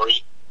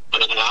gallery,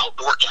 and an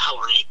outdoor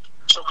gallery.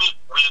 So we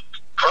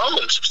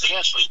grown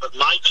substantially, but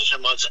my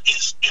vision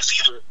is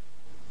either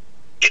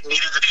it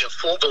needed to be a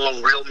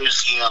full-blown real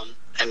museum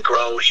and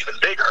grow even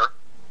bigger,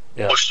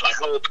 which is my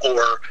hope,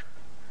 or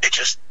it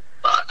just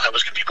I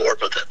was going to be bored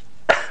with it,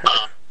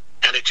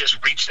 and it just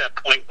reached that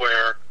point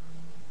where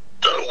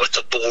with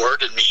the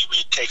board and me, we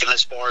had taken it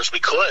as far as we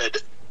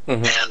could,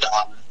 and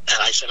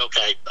I said,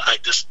 okay, I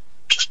just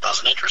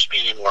doesn't interest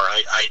me anymore.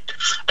 I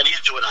need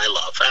to do what I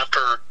love.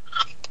 After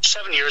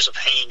 7 years of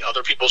hanging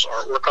other people's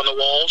artwork on the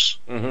walls,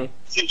 you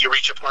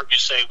reach a point where you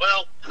say,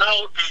 well,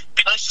 no, it'd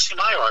be nice to see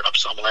my art up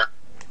somewhere.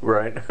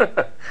 Right.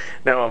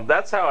 Now,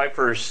 that's how I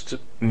first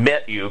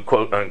met you,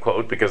 quote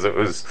unquote, because it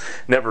was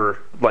never,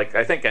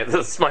 I think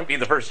this might be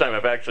the first time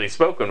I've actually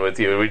spoken with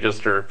you. We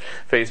just are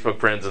Facebook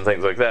friends and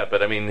things like that.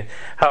 But, I mean,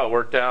 how it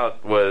worked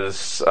out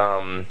was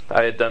I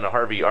had done a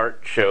Harvey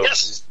Art show.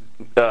 Yes.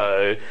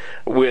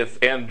 With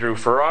Andrew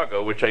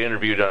Farago, which I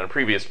interviewed on a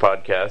previous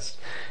podcast,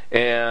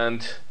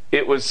 and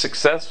it was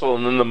successful.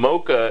 And then the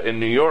MoCA in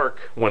New York,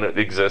 when it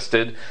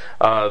existed,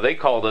 they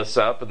called us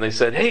up and they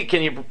said, hey,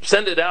 can you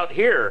send it out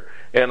here?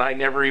 And I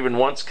never even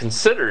once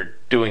considered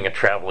doing a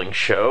traveling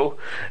show.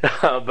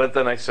 But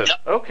then I said,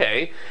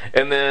 okay.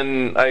 And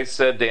then I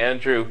said to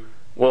Andrew,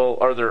 well,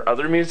 are there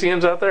other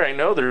museums out there? I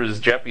know there was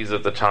Jeppy's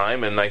at the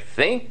time, and I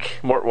think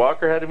Mort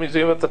Walker had a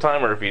museum at the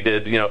time, or if he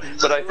did,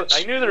 but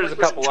I knew there was a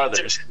couple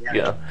others.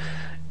 Yeah.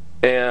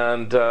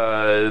 And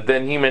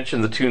then he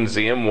mentioned the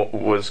Toonseum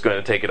was going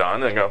to take it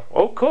on, and I go,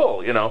 oh,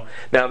 cool, Now,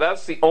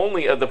 that's the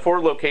only of the 4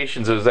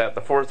 locations it was at,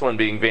 the 4th one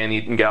being Van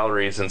Eaton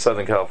Galleries in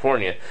Southern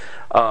California.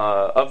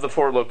 Of the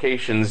 4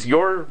 locations,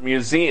 your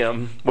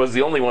museum was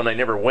the only one I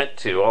never went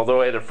to,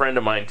 although I had a friend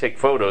of mine take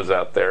photos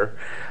out there.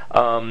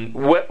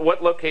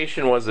 What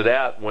location was it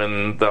at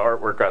when the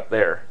artwork got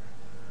there?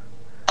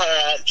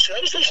 So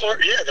that was the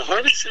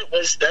Harvey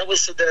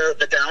was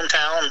the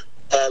downtown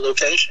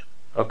location.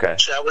 Okay.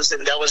 So that was in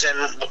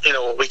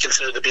what we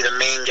consider to be the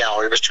main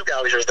gallery. There was 2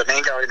 galleries. There was the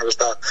main gallery and there was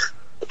the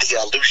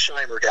Lou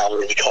Scheimer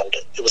Gallery, we called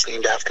it. It was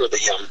named after the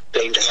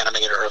famed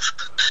animator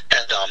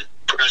and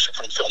producer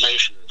from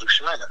Filmation, Lou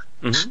Scheimer.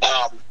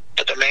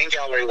 But the main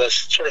gallery was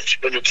sort of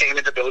when you came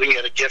into the building, you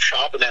had a gift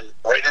shop, and then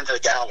right into the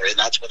gallery, and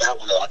that's what that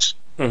one was.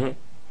 I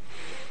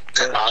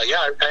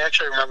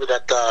actually remember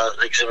that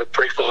exhibit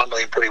pretty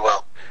fondly and pretty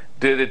well.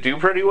 Did it do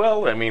pretty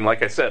well? I mean,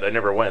 like I said, I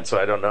never went, so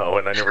I don't know,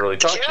 and I never really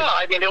talked to you. Yeah,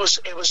 I mean,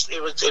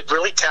 it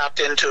really tapped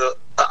into.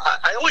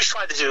 I always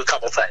tried to do a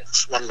couple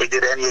things when we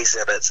did any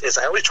exhibits.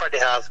 I always tried to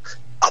have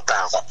a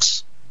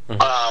balance,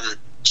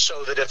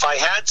 so that if I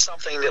had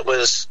something that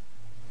was,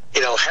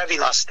 heavy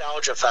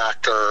nostalgia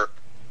factor,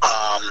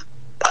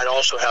 I'd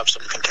also have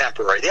some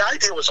contemporary. The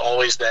idea was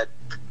always that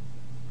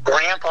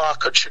Grandpa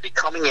should be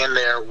coming in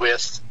there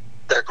with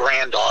their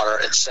granddaughter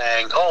and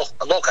saying, "Oh,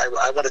 look, I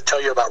want to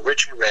tell you about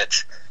Richie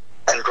Rich."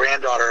 And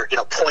granddaughter,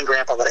 pulling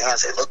Grandpa by the hand and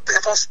saying, "Look,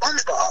 Grandpa's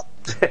SpongeBob."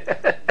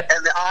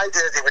 And the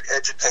idea they would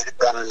educate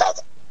one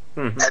another.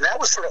 And that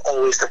was sort of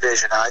always the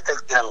vision. And I think,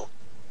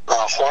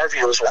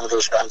 Harvey was one of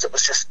those ones that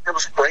it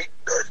was a great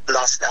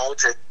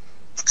nostalgic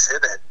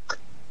exhibit.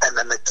 And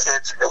then the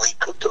kids really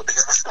took to it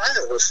because the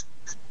style was,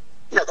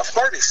 the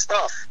Harvey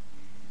stuff,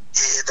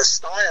 the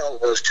style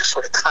was just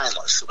sort of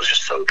timeless. It was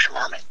just so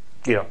charming.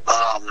 Yeah.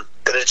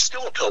 That it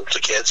still appealed to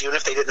kids, even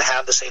if they didn't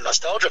have the same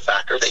nostalgia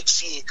factor. They'd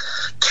see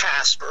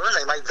Casper,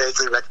 and they might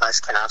vaguely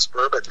recognize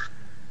Casper, but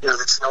they'd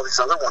see all these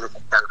other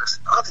wonderful characters.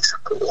 Oh, these are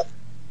cool.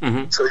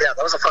 So yeah,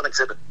 that was a fun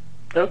exhibit.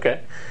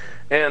 Okay.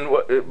 And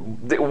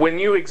when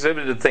you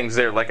exhibited things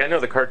there, like I know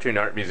the Cartoon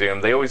Art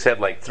Museum, they always had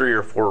like 3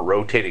 or 4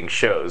 rotating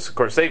shows. Of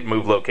course, they've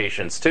moved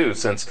locations too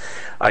since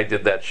I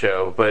did that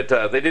show, but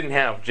they didn't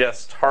have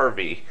Just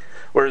Harvey.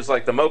 Whereas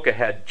like the MoCA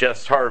had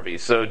Just Harvey.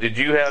 So did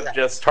you have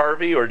Just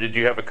Harvey, or did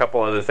you have a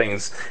couple other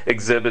things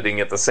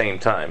exhibiting at the same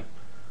time?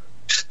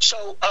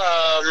 So,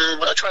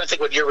 I'm trying to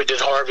think what year we did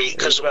Harvey,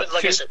 because,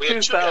 like I said, we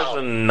had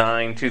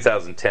 2009,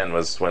 2010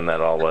 was when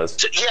that all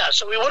was. Yeah,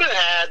 so we would have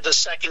had the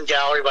second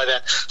gallery by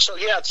then. So,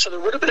 so there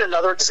would have been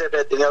another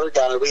exhibit in the other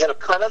gallery. We had a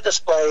permanent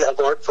display of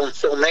art from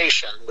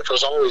Filmation, which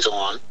was always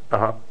on.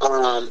 Uh-huh.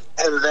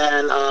 And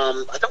then,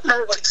 I don't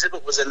remember what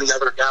exhibit was in the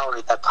other gallery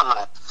at that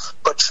time,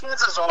 but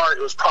chances are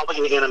it was probably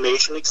an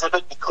animation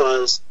exhibit,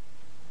 because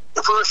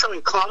if we were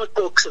showing comic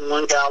books in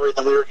one gallery,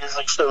 then we were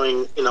usually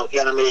showing,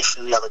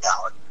 animation in the other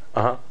gallery.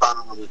 Uh-huh.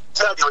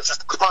 So it was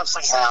just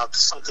constantly have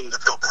something to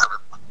fill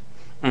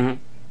everyone.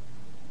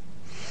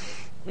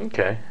 Mm-hmm.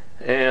 Okay.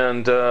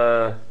 And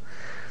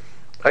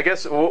I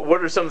guess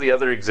what are some of the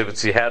other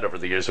exhibits you had over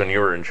the years when you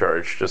were in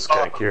charge? Just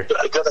kind of curious.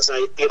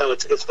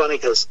 It's funny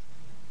because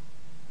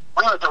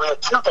we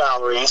had 2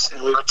 galleries,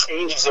 and we would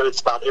change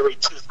exhibits about every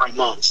 2-3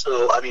 months.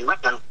 So, I mean,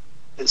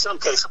 in some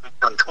cases, we've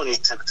done 20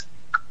 exhibits.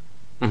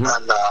 Mm-hmm.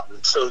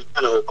 And so,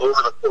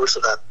 over the course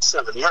of that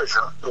 7 years,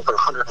 over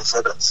 100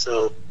 exhibits.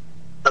 So,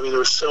 I mean, there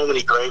were so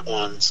many great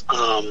ones.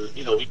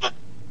 We did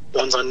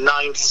ones on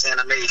 90s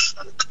animation.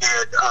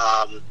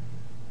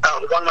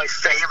 One of my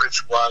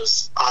favorites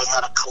was I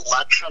had a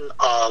collection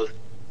of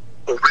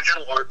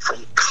original art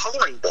from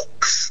coloring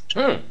books.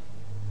 And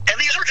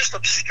these are just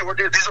obscure.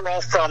 These are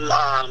all from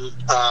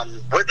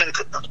Whitman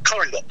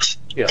coloring books.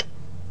 Yeah.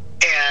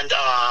 And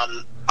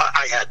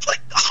I had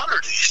like 100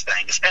 of these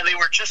things, and they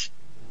were just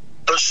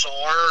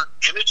bizarre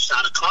images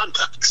out of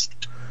context.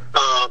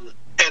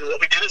 And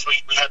what we did is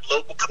we had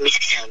local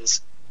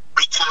comedians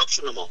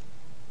recaption them all.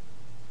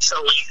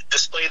 So we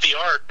displayed the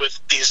art with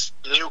these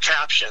new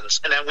captions,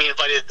 and then we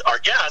invited our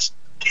guests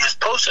to use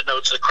Post-it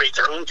notes to create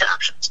their own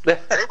captions. And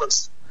it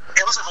was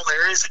a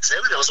hilarious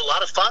exhibit. It was a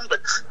lot of fun, but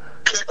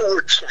people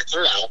were checking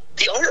out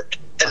the art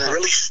and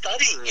really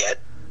studying it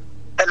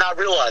and not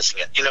realizing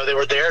it. They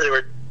were there, they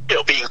were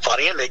being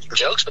funny and making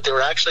jokes, but they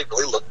were actually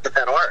really looking at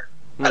that art.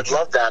 Mm-hmm. I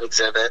loved that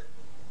exhibit.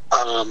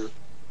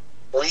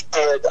 We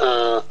did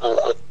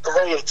a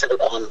great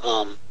exhibit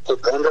on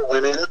Wonder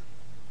Women,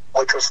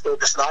 which was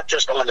focused not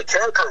just on the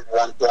character of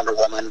Wonder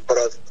Woman, but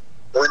of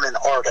women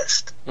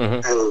artists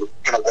who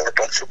worked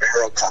on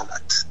superhero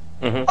comics.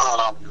 Mm-hmm.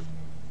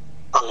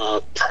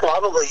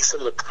 Probably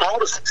some of the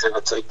proudest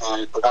exhibits I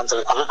did, the ones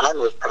that I'm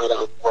most proud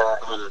of, were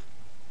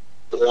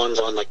the ones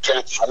on like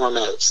Jackie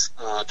Holmes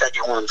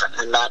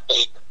and Matt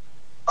Baker.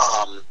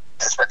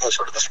 As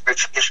sort of this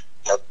rich history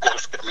of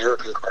African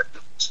American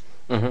cartoons.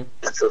 Mm-hmm.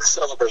 And so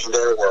celebrating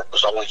their work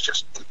was always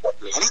just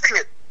important. Anything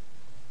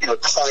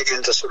that, tied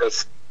into sort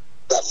of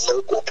that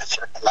local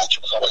Pittsburgh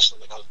convention was always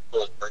something I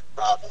was very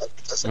proud of,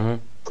 because it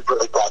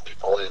really brought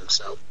people in.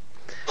 So,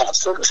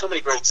 so many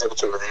great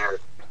exhibits over there.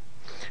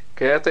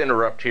 Okay, I have to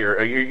interrupt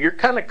here. You're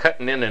kind of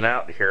cutting in and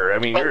out here. I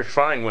mean, you were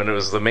fine when it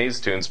was the Maze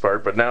Tunes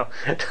part, but now,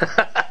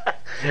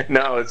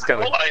 now it's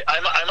kind of. Well,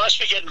 I must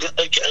be getting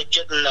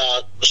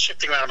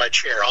shifting around in my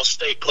chair. I'll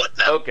stay put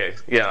now. Okay,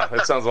 yeah,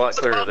 that sounds a lot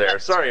clearer there.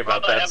 Sorry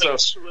about that.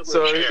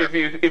 So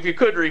if you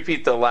could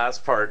repeat the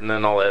last part, and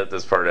then I'll edit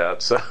this part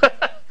out. So,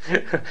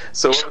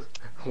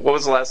 what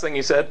was the last thing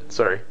you said?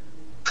 Sorry.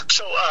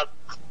 So,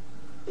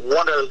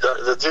 one of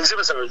the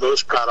exhibits I was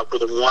most proud of were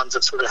the ones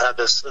that sort of had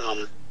this.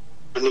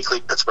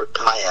 Uniquely Pittsburgh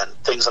tie-in.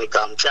 Things like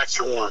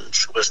Jackie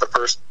Orange was the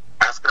first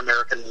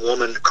African-American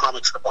woman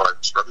comic strip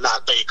artist, or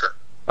Matt Baker,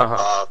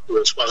 who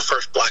was one of the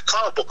first black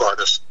comic book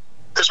artists.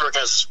 Pittsburgh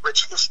has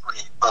rich history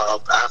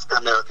of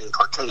African-American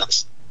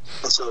cartoonists.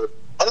 And so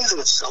anything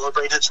that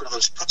celebrated sort of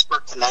those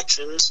Pittsburgh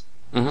connections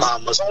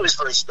was always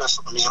very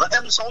special to me.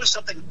 And it's always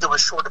something that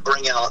was sure to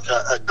bring in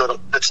a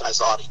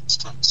good-sized audience,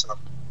 too. So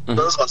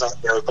those ones I have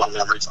very fond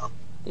memories of.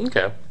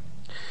 Okay.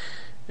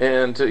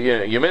 And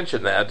you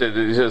mentioned that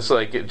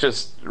it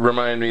just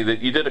reminded me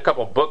that you did a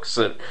couple books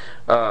that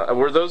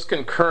were those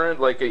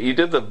concurrent. Like you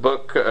did the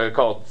book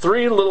called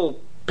Three Little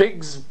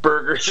Pigs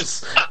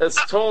Burgers, as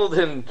told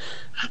in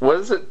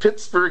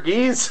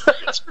Pittsburghese.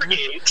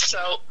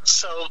 Pittsburghese.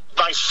 So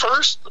my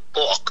first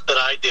book that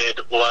I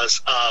did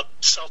was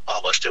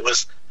self-published.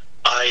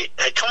 I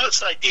had come up with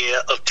this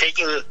idea of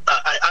taking.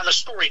 I'm a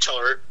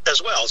storyteller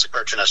as well as a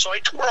cartoonist, so I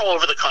tour all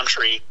over the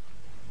country.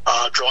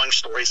 Drawing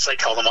stories as I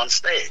tell them on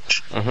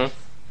stage. Mm-hmm.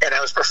 And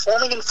I was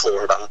performing in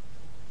Florida,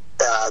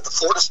 the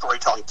Florida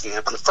Storytelling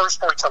Camp, and the first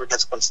storyteller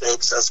gets up on stage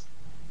and says,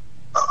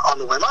 on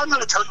the whim, I'm going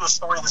to tell you a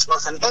story that's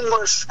both in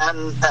English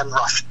and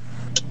Russian.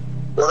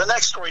 Well, the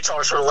next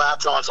storyteller sort of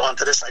latched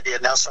onto this idea.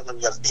 Now suddenly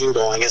we have a theme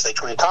going as they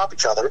try and top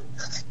each other.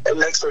 And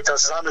the next storyteller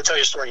says, I'm going to tell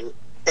you a story in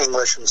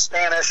English and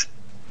Spanish.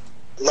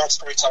 The next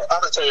storyteller, I'm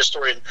going to tell you a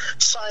story in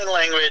sign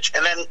language.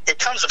 And then it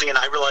comes to me, and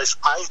I realize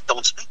I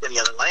don't speak any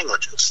other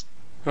languages.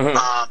 Mm-hmm.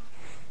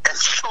 And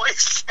so I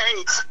say,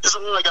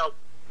 I go,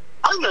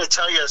 I'm going to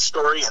tell you a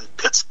story in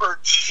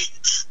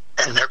Pittsburghese.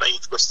 And everybody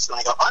twists, and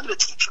I go, I'm going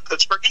to teach you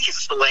Pittsburghese.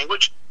 It's the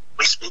language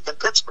we speak in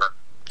Pittsburgh.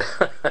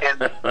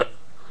 And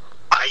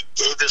I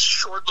gave this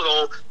short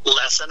little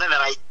lesson, and then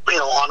I,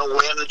 on a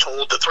whim,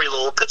 told the three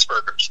little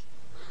Pittsburghers.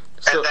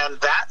 And then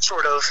that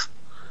sort of,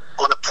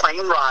 on a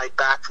plane ride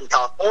back from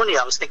California,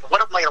 I was thinking,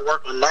 what am I going to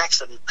work on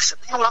next? And I said,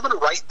 I'm going to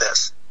write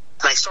this.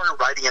 And I started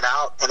writing it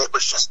out, and it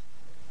was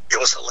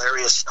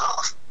hilarious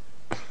stuff.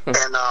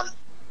 And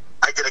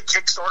I did a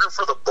Kickstarter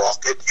for the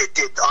book. It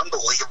did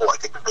unbelievable. I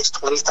think it raised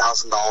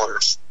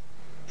 $20,000,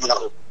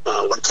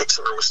 when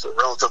Kickstarter was still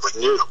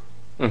relatively new.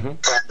 Mm-hmm.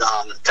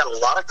 And got a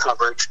lot of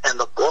coverage, and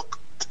the book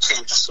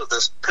became just sort of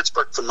this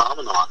Pittsburgh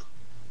phenomenon.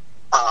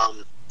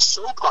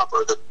 Soap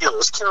opera that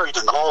was carried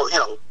in all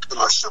in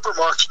our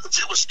supermarkets.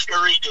 It was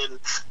carried in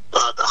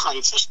the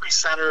Heinz History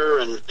Center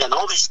and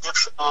all these gift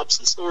shops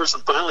and stores.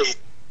 And finally,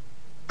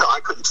 I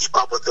couldn't keep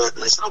up with it,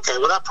 and I said, okay,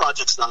 well, that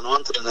project's done.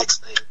 On to the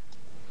next thing.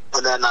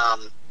 And then I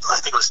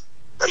think it was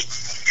a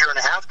year and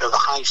a half ago, the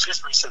Heinz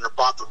History Center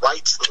bought the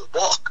rights to the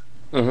book.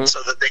 Mm-hmm. So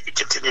that they could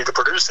continue to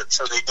produce it.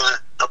 So they did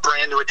a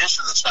brand new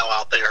edition that's now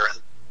out there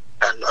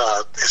and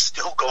is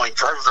still going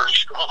very, very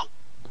strong.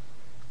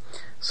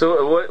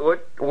 So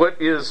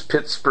what is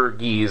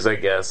Pittsburghese, I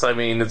guess? I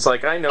mean, it's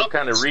like I know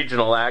kind of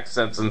regional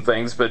accents and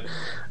things, but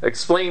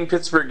explain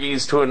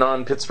Pittsburghese to a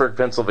non-Pittsburgh,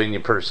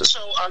 Pennsylvania person. So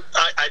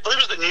I believe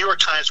it was the New York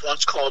Times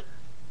once called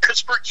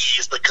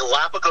Pittsburghese the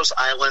Galapagos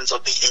Islands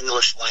of the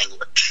English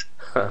language.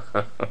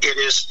 It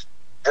is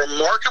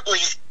remarkably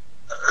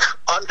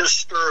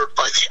undisturbed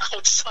by the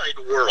outside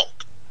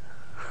world.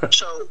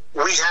 So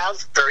we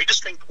have very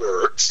distinct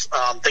words,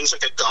 things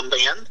like a gum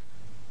band.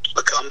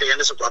 A gum band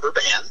is a rubber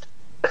band.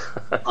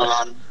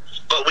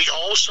 But we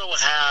also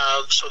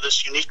have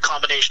this unique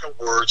combination of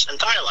words and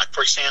dialect.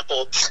 For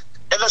example,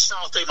 in the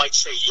South they might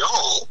say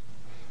y'all.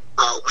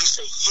 We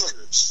say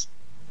yins.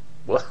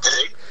 What?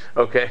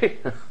 Okay.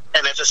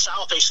 And at the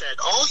South they said,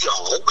 oh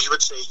y'all, we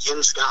would say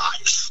yins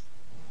guys.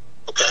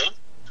 Okay?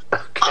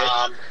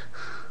 Okay.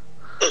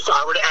 If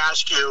I were to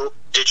ask you,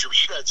 did you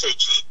eat? I'd say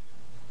G.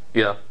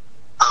 Yeah.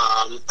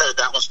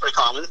 That one's pretty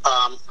common.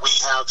 We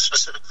have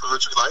specific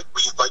foods we like.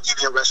 We like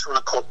eating at a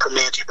restaurant called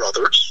Permanente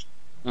Brothers.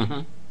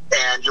 Mm-hmm.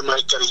 And you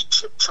might get a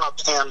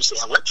chip-chopped ham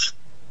sandwich,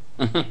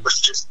 mm-hmm.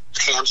 which is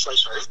just ham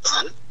sliced very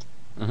thin.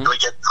 Mm-hmm. We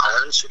get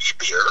Iron City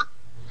beer.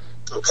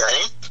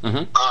 Okay?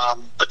 Mm-hmm.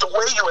 But the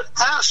way you would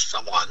ask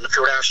someone, if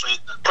you were to actually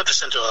put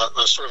this into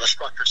a sort of a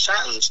structured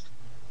sentence,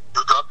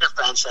 you go up to your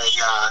friend and say,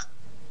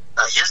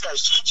 you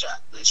guys teach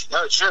that. And they say,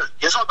 no, it's you. You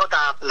just want to go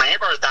down to the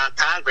neighborhood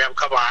downtown, grab a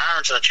couple of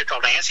irons and a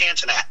chip-chopped ham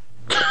sandwich and that.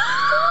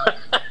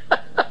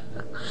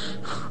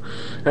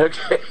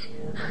 Okay.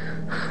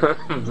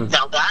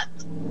 Now that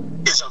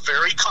is a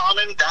very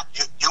common,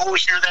 you will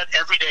hear that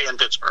every day in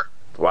Pittsburgh.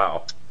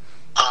 Wow.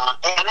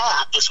 And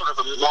that is sort of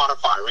a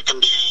modifier. It can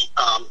be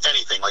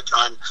anything. Like,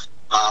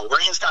 where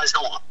are you guys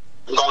going?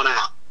 I'm going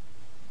out.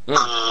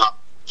 Mm.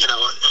 If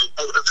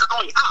you're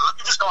going out,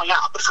 you're just going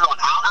out. But if you're going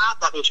out,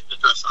 that means you have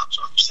to dress up.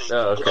 So if you say,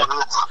 I'm going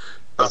out,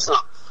 that's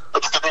up.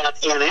 But you can add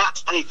and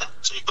at anything.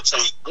 So you could say,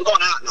 I'm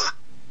going out now.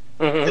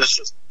 Mm-hmm. And it's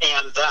just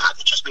and that.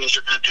 It just means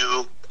you're going to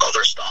do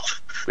other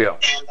stuff. Yeah.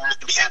 And that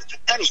can be added to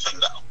anything,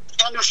 though. You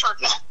can do a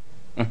shirt now.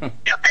 Mm-hmm.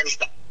 Yeah,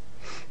 anything.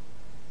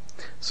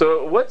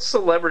 So what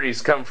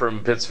celebrities come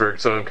from Pittsburgh?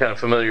 So I'm kind of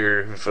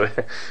familiar.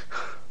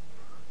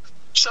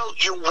 So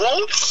you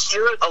won't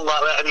hear it a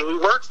lot. I mean, we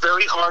work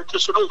very hard to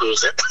sort of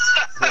lose it.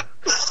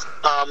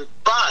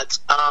 But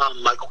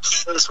Michael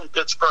Keaton's from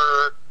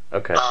Pittsburgh.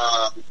 Okay.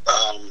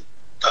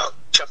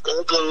 Jeff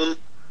Goldblum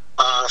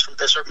from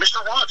Pittsburgh.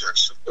 Mr.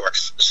 Rogers, of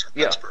course, is from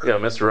Pittsburgh. Yeah,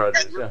 Mr.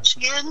 Rogers. And you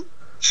can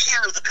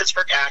hear the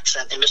Pittsburgh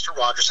accent in Mr.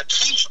 Rogers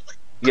occasionally.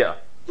 Yeah.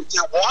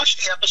 You watch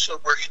the episode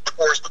where he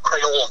pours the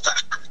Crayola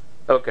factory.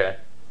 Okay.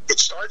 It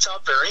starts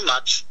out very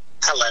much,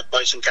 hello,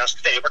 boys and girls,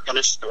 today we're going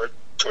to start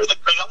toward the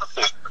Crayola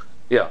factory.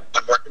 Yeah.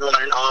 I'm working to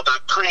learn all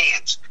about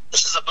crayons.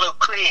 This is a blue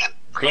crayon.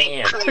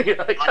 Crayon. You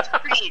hear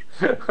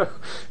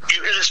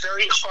this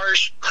very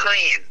harsh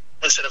crayon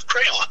instead of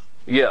crayon.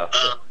 Yeah.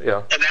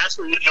 Yeah. And that's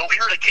where you'll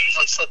hear it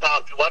occasionally slip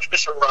out. If you watch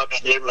Mr.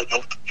 Rogers' neighborhood,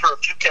 you'll hear a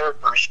few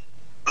characters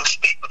who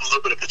speak with a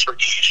little bit of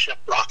Pittsburghese. Chef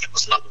Rocket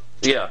was another.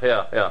 Yeah.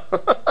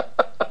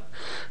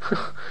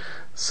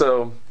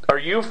 So, are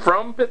you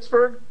from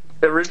Pittsburgh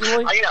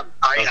originally? I am.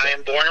 I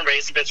am born and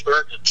raised in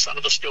Pittsburgh, son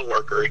of a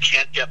steelworker. You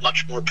can't get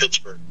much more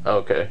Pittsburgh.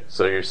 Okay,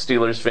 so you're a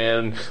Steelers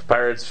fan,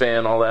 Pirates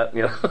fan, all that,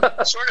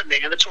 Sort of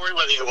mandatory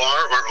whether you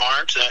are or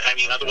aren't. I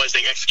mean, otherwise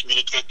they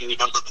excommunicate you and you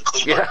don't live in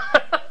Cleveland.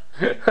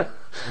 Yeah.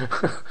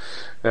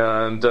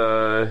 And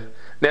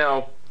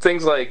now,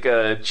 things like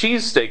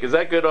cheesesteak, is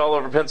that good all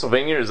over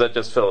Pennsylvania, or is that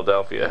just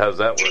Philadelphia? How does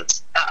that work?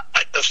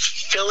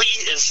 Philly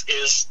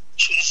is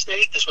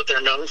cheesesteak is what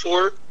they're known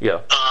for.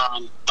 Yeah.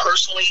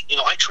 Personally,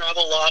 I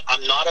travel a lot.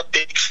 I'm not a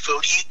big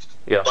foodie.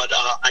 Yeah. But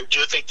I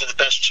do think that the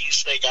best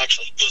cheesesteak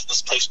actually is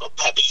this place called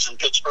Pepe's in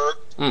Pittsburgh.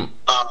 Mm.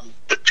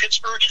 But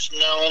Pittsburgh is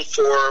known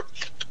for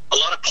a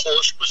lot of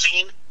Polish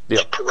cuisine,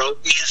 like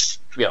pierogies,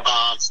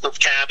 stuffed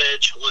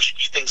cabbage,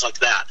 halishki, things like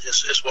that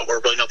is what we're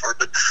really known for.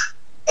 But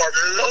our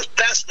most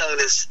best known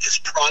is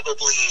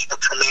probably the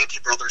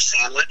Primanti Brothers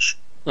sandwich,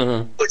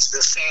 which is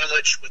a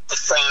sandwich with the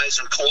fries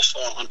and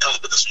coleslaw on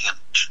top of the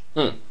sandwich.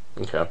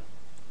 Okay.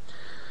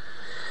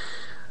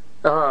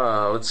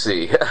 Let's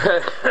see.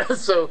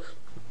 So,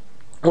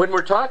 when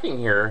we're talking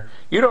here,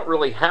 you don't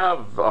really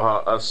have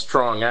a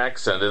strong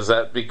accent. Is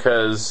that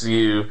because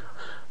you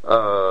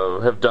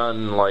have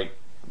done, like,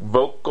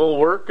 vocal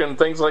work and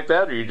things like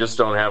that, or you just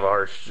don't have a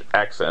harsh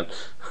accent?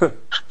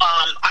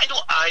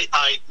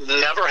 I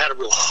never had a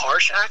real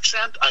harsh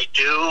accent. I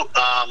do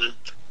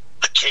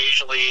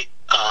occasionally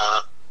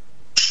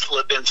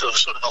slip into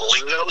sort of the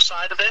lingo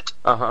side of it,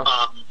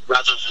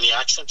 rather than the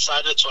accent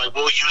side of it. So I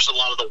will use a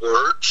lot of the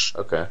words.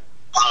 Okay.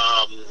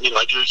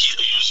 I do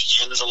use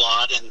yins a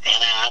lot and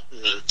at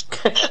and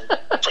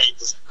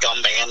phrases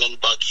gumband and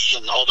buggy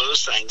and all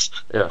those things.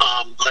 Yeah.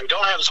 But I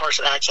don't have as harsh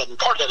an accent, and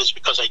part of that is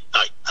because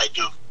I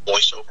do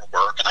voiceover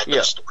work and I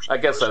do story. I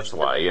guess that's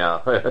why.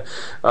 Yeah.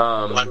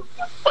 Not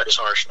quite as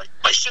harshly.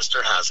 My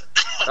sister has it.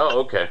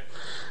 Oh, okay.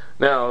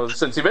 Now,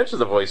 since you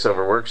mentioned the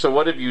voiceover work, so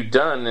what have you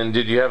done, and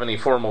did you have any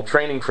formal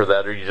training for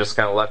that, or you just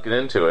kind of lucked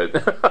into it?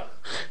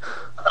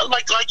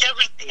 Like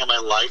everything in my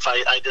life,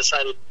 I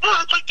decided,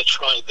 I'd like to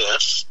try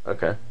this.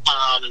 Okay.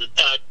 And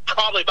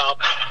probably that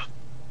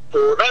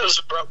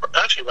was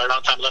actually right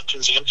around the time I left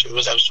Museum too,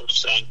 as I was sort of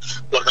saying,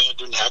 what am I going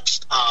to do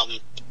next?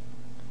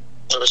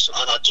 There was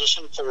an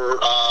audition for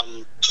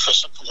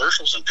some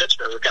commercials in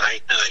Pittsburgh, and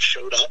I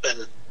showed up,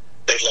 and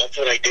they loved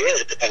what I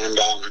did, and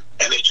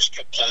they just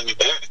kept calling me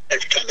back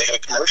every time they had a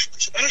commercial. They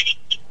said, "Hey,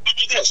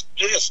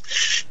 do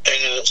this,"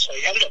 and so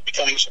I ended up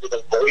becoming sort of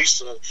the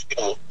voice of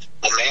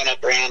Amana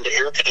brand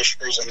air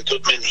conditioners and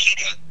Goodman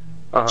Heating,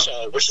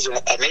 which is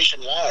a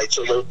nationwide.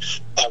 So you'll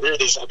hear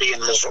these. I'll be in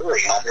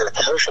Missouri, and I'll hear a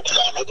commercial come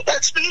on. I go,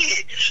 "That's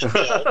me." So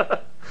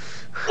that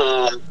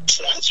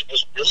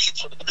was really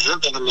sort of the main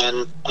thing, and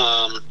then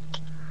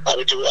I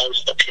would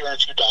appear in a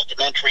few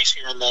documentaries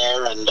here and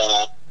there, and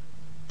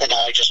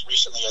now I just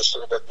recently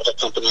started working with a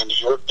company in New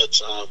York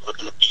that's going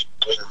to be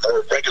doing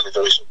more regular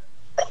voiceover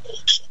probably.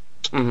 So.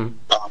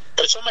 But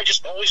it's something I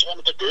just always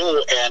wanted to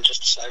do, and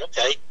just decide,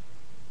 okay,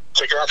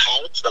 figure out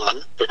how it's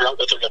done, figure out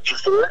what they're looking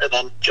for, and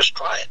then just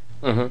try it.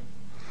 And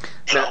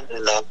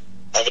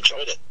I've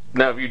enjoyed it.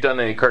 Now, have you done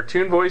any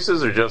cartoon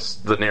voices, or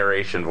just the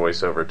narration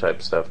voiceover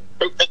type stuff?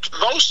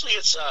 Mostly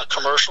it's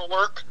commercial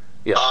work.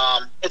 Yeah.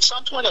 At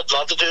some point I'd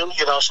love to do,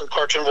 some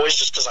cartoon voices,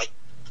 just because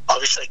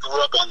obviously I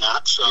grew up on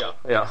that. So,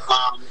 yeah.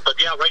 But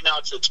yeah, right now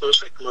it's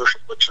mostly commercial,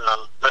 which,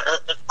 like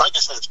I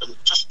said,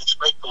 it's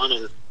great fun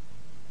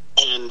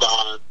and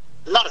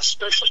not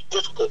especially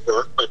difficult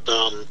work, but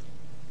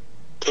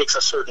takes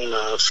a certain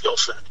skill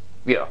set.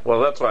 Yeah, well,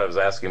 that's why I was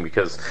asking,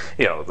 because,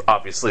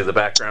 obviously the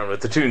background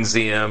with the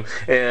Toonseum,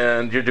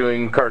 and you're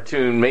doing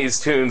cartoon Maze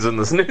Tunes in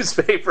this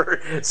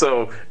newspaper,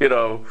 so,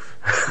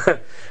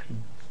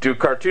 do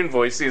cartoon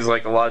voice seems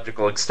like a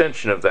logical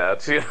extension of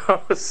that, so.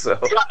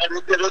 Yeah,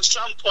 and at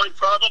some point,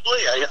 probably,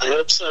 I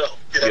hope so.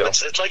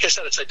 It's like I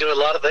said, I do a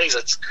lot of things.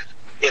 It's,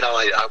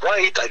 I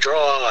write, I draw,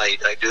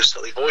 I do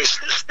silly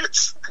voices.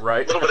 It's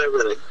right. A little bit of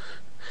everything.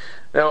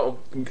 Now,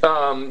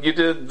 you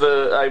did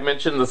I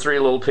mentioned the Three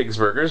Little Pigs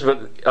burgers,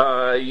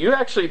 but you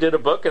actually did a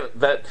book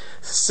that,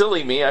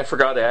 silly me, I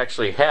forgot I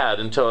actually had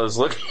until I was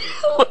looking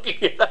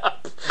it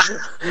up.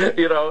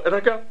 And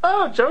I go,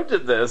 oh, Joe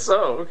did this.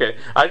 Oh, okay.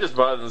 I just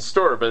bought it in the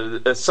store,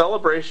 but a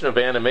celebration of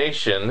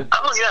animation.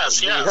 Oh,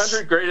 yes. The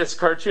 100 greatest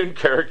cartoon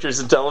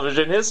characters in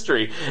television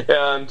history.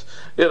 And,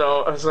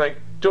 I was like,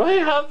 do I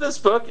have this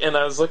book? And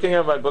I was looking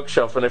at my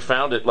bookshelf, and I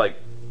found it,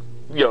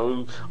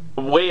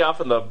 way off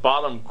in the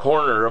bottom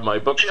corner of my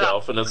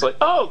bookshelf, and it's like,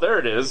 oh, there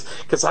it is,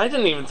 because I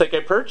didn't even think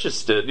I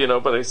purchased it,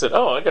 but I said,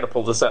 oh, I got to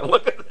pull this out and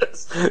look at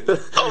this.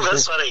 Oh,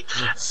 that's funny.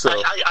 So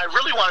I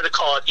really wanted to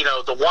call it,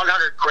 the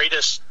 100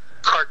 greatest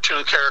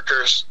cartoon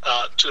characters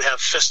to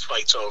have fist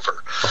fights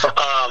over.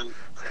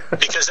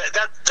 Because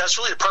that's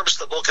really the purpose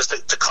of the book, is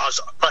to cause.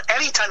 But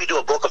anytime you do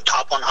a book of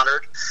top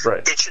 100,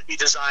 right, it should be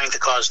designed to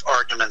cause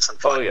arguments and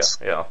fights.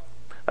 Oh, yeah.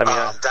 I mean,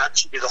 that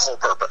should be the whole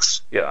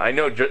purpose. Yeah, I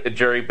know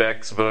Jerry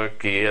Beck's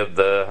book. He had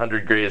the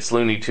 100 greatest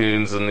Looney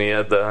Tunes, and he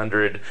had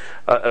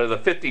the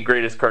 50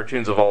 greatest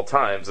cartoons of all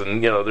times. And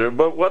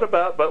but what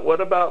about?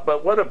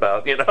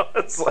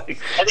 It's like,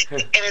 and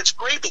it's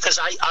great because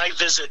I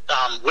visit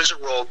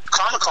Wizard World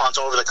Comic Cons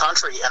all over the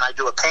country, and I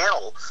do a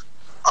panel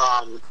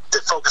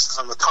that focuses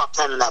on the top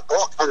 10 in that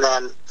book, and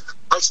then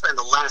I spend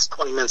the last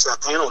 20 minutes of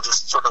that panel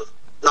just sort of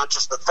not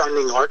just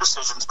defending our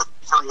decisions, but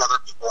hearing other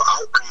people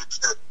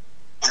outraged that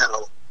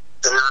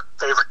their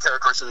favorite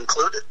characters are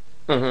included.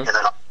 And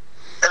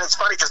it's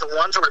funny because the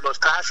ones who are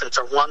most passionate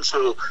are ones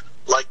who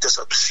like this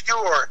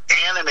obscure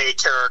anime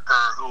character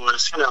who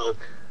is,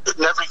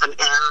 never even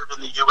aired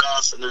in the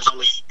U.S. and there's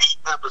only 8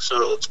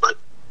 episodes, but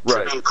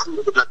to be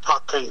included in the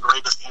top 10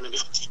 greatest anime.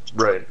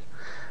 Right.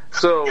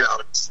 So,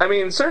 I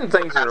mean, certain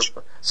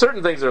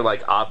things are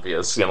like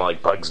obvious,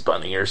 like Bugs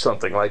Bunny or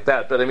something like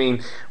that. But I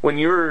mean, when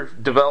you're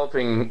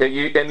developing,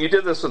 and you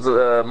did this with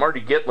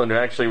Marty Gitlin, who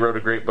actually wrote a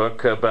great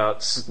book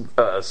about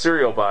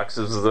cereal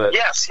boxes that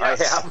I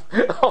have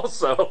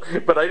also.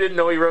 But I didn't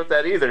know he wrote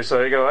that either.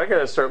 So I got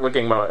to start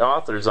looking at my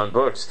authors on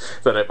books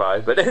that I buy.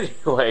 But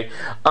anyway.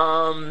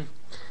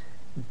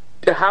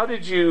 How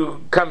did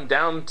you come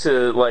down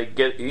to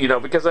get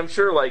because I'm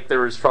sure there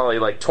was probably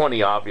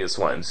 20 obvious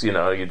ones.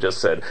 You just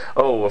said,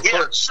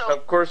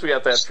 of course we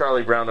have to have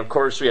Charlie Brown, of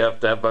course we have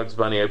to have Bugs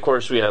Bunny, of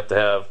course we have to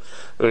have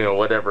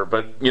whatever.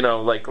 But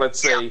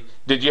let's say,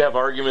 did you have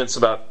arguments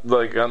about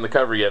on the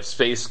cover you have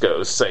Space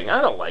Ghost saying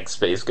I don't like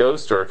Space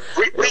Ghost, or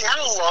we had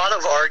a lot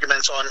of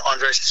arguments on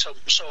very so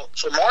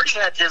Marty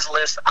had his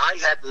list, I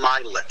had my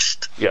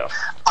list. Yeah.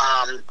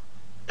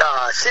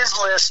 His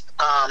list,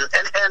 and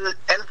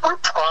we're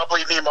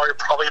probably, me and Marty are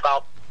probably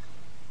about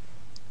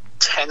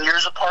 10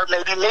 years apart,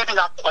 maybe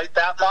not quite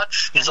that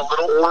much. He's a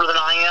little older than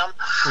I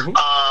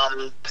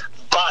am.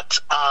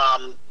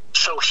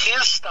 So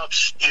his stuff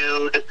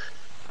skewed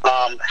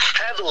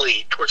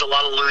heavily towards a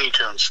lot of Looney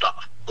Tunes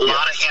stuff, a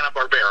lot of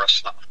Hanna-Barbera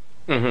stuff.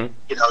 Mm-hmm.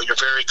 Your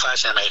very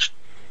classic animation.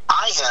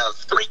 I have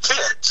 3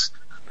 kids,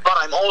 but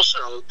I'm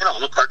also,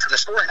 I'm a cartoon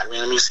historian. I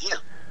ran a museum.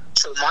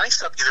 So my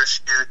stuff either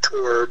skewed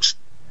towards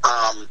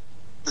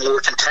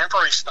more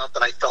contemporary stuff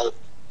that I felt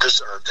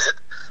deserved it,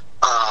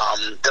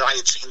 that I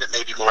had seen that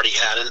maybe Marty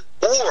hadn't,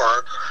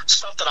 or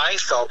stuff that I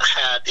felt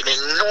had an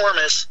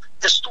enormous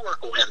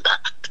historical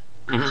impact.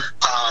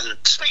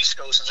 Mm-hmm. Space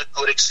Ghost is a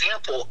good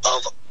example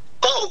of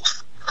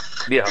both.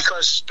 Yeah.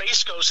 Because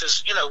Space Ghost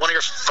is, one of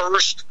your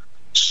first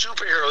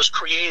superheroes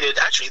created,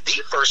 actually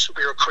the first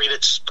superhero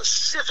created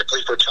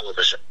specifically for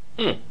television.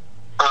 Hmm.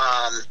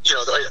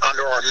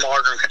 Under our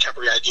modern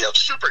contemporary idea of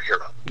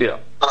superhero. Yeah.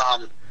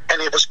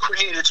 And it was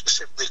created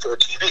specifically for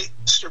TV.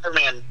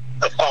 Superman,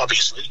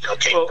 obviously,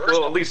 came first.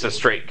 Well, at least a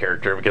straight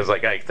character, because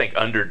I think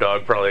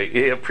Underdog probably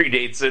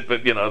predates it,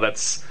 but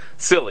that's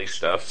silly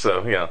stuff.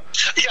 So yeah.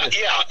 Yeah, and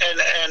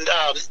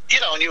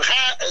you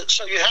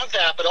have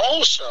that, but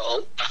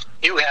also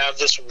you have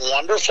this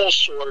wonderful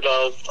sort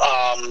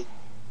of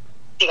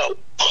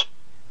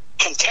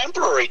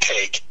contemporary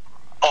take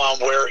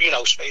where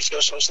Space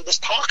Ghost hosted this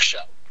talk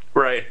show.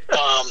 Right.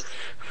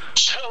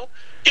 So.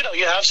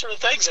 You have certain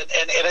things, and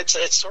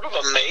it's sort of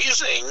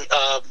amazing,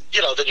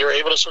 that you're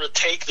able to sort of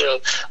take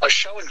a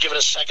show and give it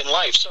a second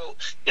life. So,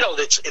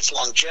 its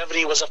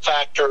longevity was a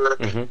factor,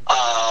 mm-hmm.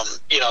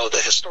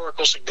 The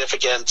historical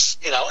significance,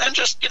 and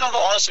just, the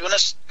honest to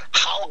goodness,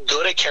 how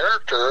good a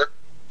character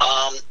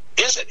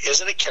is it?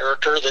 Is it a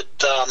character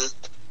that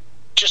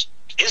just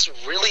is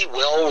really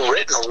well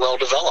written or well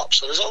developed?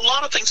 So there's a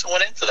lot of things that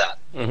went into that.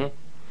 Mm-hmm.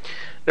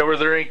 Now, were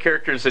there any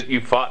characters that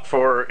you fought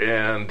for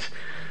and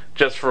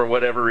just for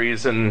whatever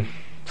reason,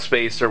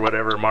 space or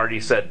whatever,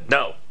 Marty said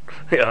no,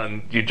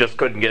 and you just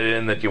couldn't get it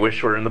in that you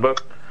wish were in the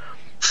book?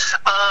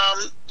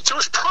 There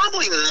was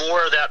probably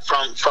more of that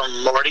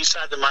from Marty's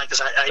side than mine,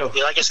 because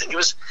like I said, he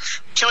was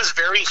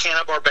very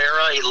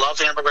Hanna-Barbera. He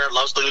loved Hanna-Barbera,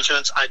 loves Looney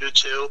Tunes. I do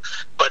too,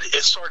 but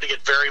it started to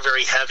get very,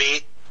 very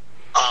heavy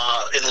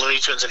in Looney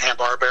Tunes and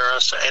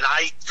Hanna-Barbera. So, and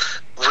I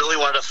really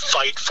wanted to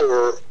fight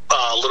for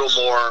a little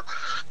more,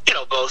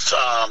 both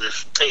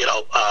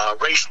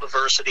racial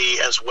diversity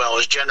as well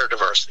as gender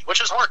diversity, which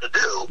is hard to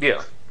do.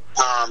 Yeah.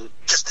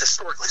 Just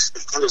historically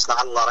speaking, there's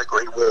not a lot of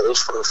great roles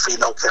for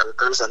female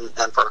characters and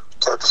for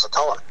characters of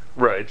color.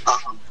 Right.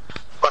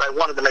 But I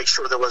wanted to make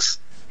sure there was,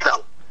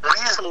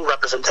 reasonable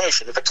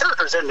representation. If a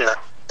character's in there,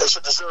 they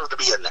should deserve to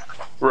be in there.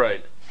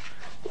 Right.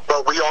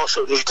 But we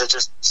also need to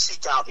just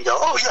seek out and go,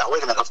 oh yeah,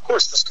 wait a minute, of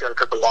course this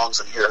character belongs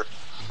in here.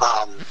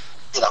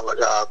 It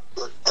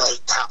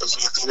happens to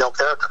be a female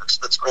character, so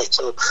that's great.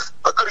 So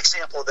a good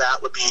example of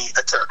that would be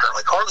a character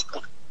like Harley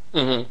Quinn.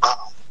 Mm-hmm.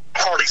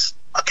 Harley's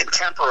a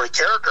contemporary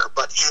character,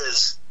 but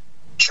has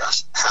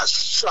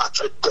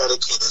such a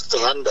dedicated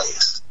fan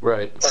base.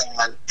 Right.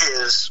 And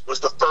was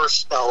the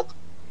first of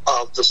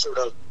the sort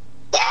of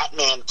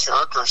Batman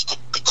characters to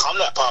become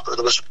that popular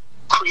that was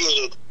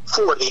created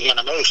for the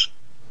animation.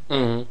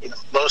 Mm-hmm.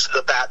 Most of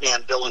the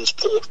Batman villains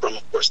pulled from,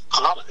 of course, the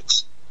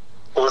comics,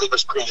 or it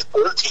was created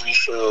for the TV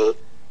show,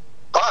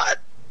 but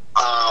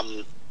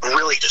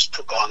really just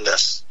took on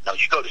this.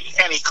 You go to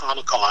any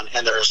Comic-Con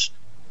and there's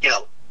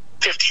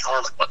 50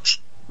 Harlequins.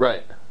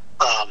 Right.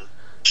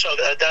 So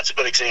that's a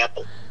good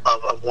example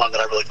of one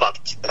that I really thought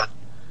to keep in.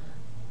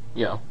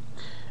 Yeah.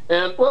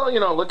 And, well,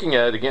 looking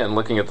at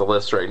the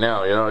list right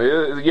now,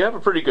 you have a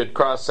pretty good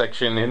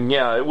cross-section, and,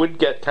 yeah, it would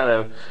get kind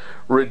of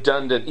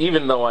redundant,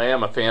 even though I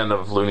am a fan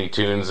of Looney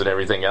Tunes and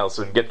everything else.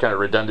 It would get kind of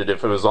redundant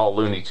if it was all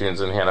Looney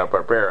Tunes and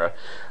Hanna-Barbera.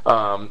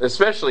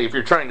 Especially if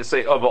you're trying to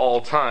say of all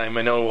time.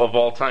 I know of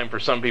all time for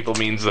some people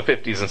means the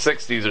 50s and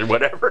 60s or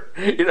whatever,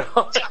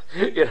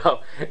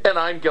 and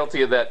I'm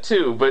guilty of that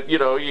too. But, you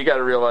got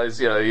to realize,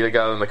 you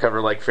got on the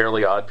cover like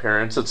Fairly Odd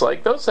Parents. It's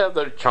like those have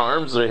their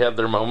charms, they have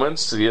their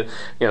moments,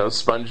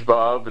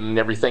 SpongeBob and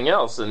everything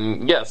else.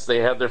 And yes, they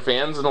have their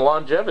fans and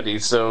longevity,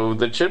 so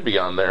that should be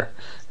on there.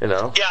 you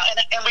know? Yeah,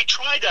 and we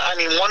tried to, I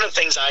mean, one of the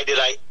things I did,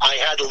 I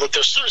had to look,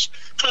 there's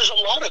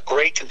a lot of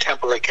great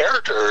contemporary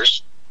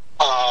characters,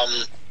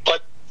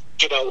 but,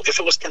 you know, if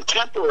it was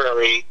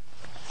contemporary,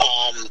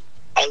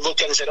 I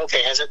looked at it and said,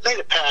 okay, has it made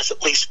it past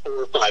at least 4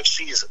 or 5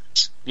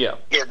 seasons? Yeah.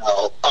 You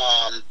know,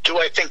 do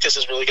I think this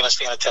is really going to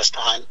stand a test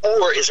of time,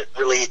 or is it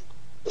really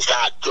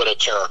that good a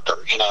character,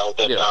 you know,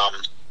 that,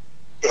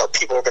 you know,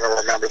 people are going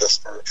to remember this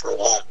for a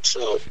while.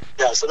 So,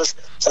 yeah, so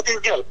I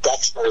think, you know,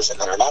 Dexter's in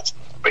there, and that's,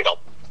 you know,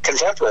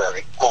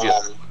 contemporary.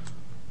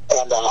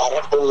 And I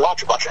have to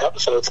watch a bunch of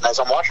episodes, and as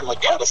I'm watching, I'm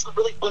like, yeah, this is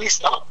really funny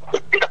stuff.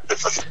 You know,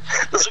 this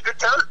is a good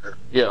character.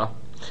 Yeah.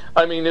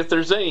 I mean, if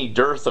there's any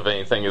dearth of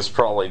anything, it's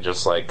probably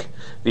just like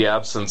the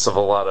absence of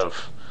a lot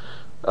of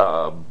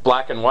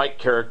black and white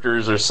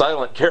characters or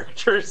silent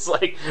characters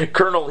like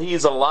Colonel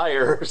He's a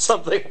Liar or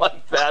something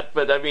like that.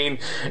 But I mean,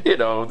 you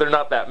know, they're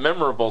not that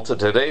memorable to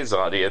today's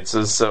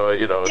audiences. So,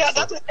 you know.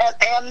 Yeah,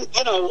 and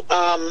you know,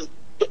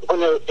 when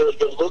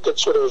you look at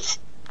sort of,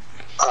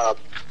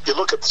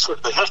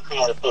 the history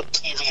of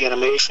TV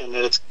animation,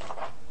 and it's,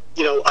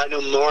 you know, I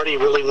know Marty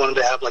really wanted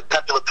to have like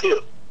Pepe Le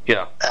Pew.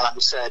 Yeah. And I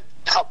said,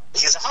 no,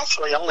 he's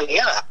actually only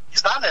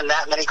he's not in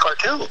that many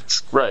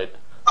cartoons. Right.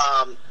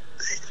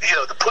 You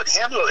know, to put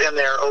him in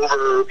there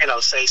over, you know,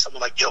 say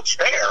someone like Gil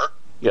Fair,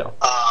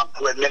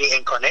 who had many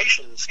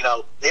incarnations, you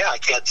know, yeah, I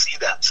can't see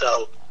that.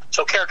 So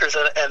characters,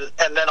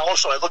 and then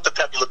also I looked at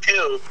Pepe Le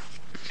Pew.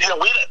 You know,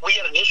 we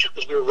had an issue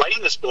because we were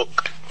writing this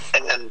book,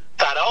 and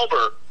Fat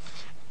Albert,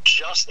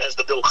 just as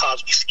the Bill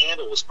Cosby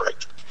scandal was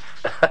breaking.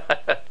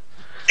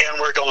 And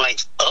we're going,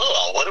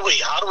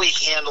 how do we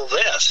handle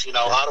this? You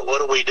know, what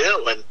do we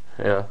do? And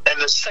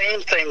the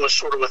same thing was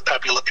sort of with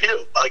Pepe Le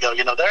Pew. I go,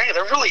 you know,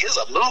 there really is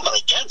a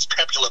movement against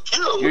Pepe Le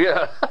Pew.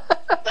 Yeah.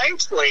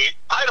 Thankfully,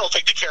 I don't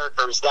think the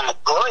character is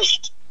that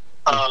great.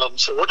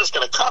 So we're just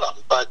going to cut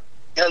him. But,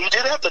 you know, you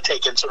did have to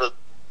take in sort of,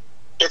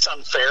 it's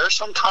unfair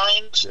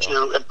sometimes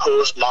to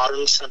impose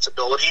modern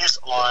sensibilities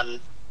on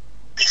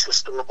these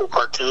historical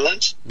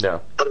cartoons. Yeah.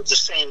 But at the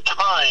same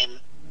time,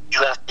 you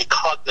have to be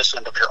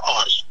cognizant of your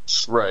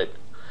audience. Right.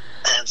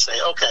 And say,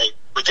 okay,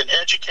 we can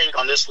educate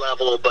on this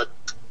level, but,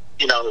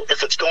 you know,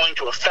 if it's going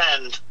to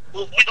offend,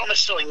 we don't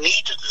necessarily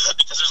need to do that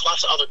because there's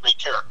lots of other great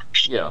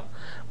characters. Yeah.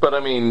 But, I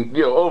mean,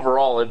 you know,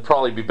 overall, it'd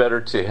probably be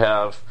better to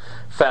have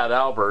Fat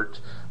Albert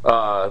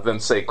than,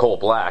 say, Cole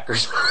Black or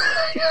something.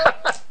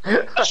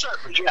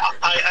 Certainly, yeah.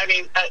 I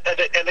mean,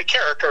 and the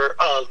character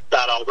of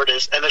Fat Albert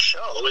and the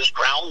show is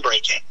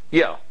groundbreaking.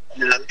 Yeah.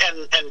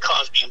 And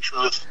Cosby, in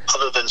truth,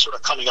 other than sort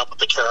of coming up with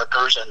the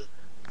characters and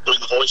doing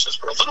the voices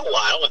for a little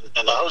while,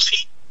 and the host,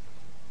 he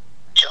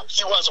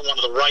wasn't one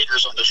of the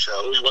writers on the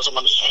show. He wasn't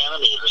one of the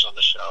animators on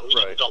the show. He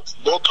didn't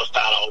look of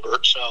Fat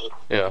Albert, so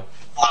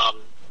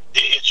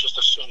it's just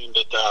assumed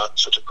that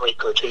such a great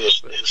cartoon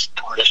is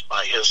tarnished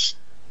by his,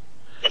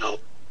 you know,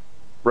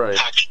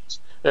 actions.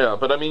 Yeah,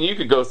 but I mean, you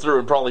could go through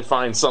and probably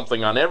find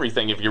something on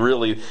everything if you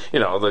really, you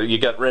know, you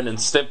got Ren and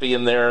Stimpy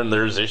in there, and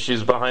there's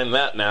issues behind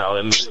that now,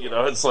 and you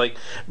know, it's like,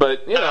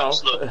 but you know,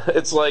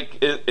 it's like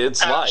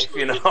it's life,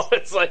 you know,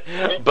 it's like,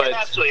 but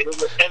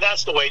and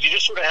that's the way you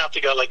just sort of have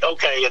to go, like,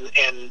 okay,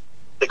 in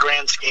the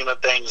grand scheme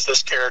of things,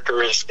 this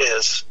character is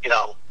you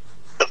know,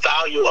 the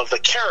value of the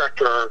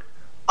character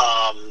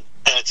and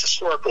its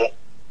historical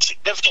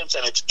significance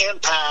and its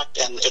impact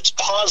and its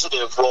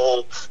positive role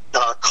in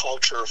our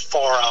culture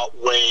far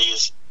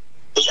outweighs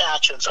the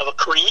actions of a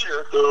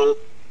creator who,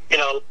 you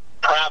know,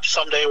 perhaps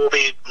someday will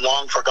be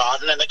long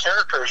forgotten and the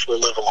characters will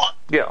live on.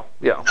 Yeah.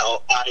 You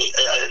know,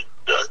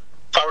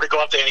 if I were to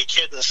go up to any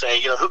kid and say,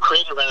 you know, who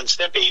created Ren and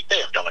Stimpy, they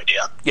have no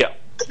idea. Yeah.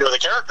 They know the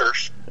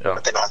characters,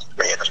 but they don't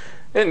create it.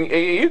 And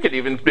you could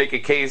even make a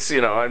case,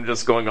 you know, I'm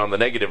just going on the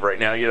negative right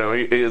now, you know,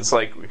 it's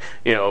like,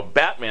 you know,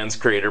 Batman's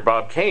creator,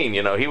 Bob Kane,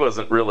 you know, he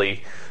wasn't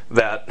really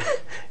that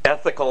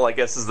ethical, I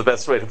guess is the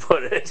best way to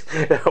put it,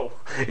 you know,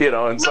 and you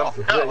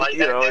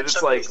know,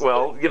 it's like,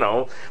 well, you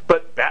know,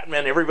 but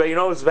Batman, everybody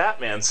knows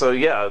Batman, so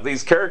yeah,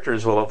 these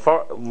characters will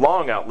have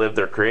long outlived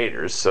their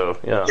creators, so,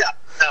 yeah. Yeah,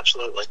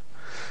 absolutely.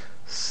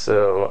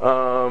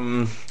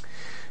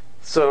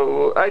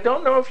 So I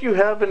don't know if you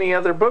have any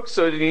other books.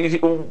 So do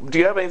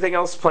you have anything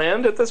else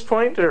planned at this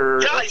point? Or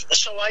yeah,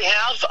 so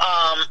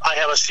I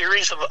have a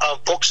series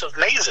of books of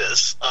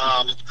mazes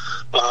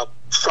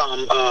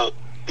from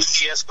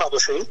BCS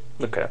Publishing.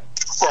 Okay.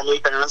 Formerly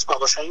Barron's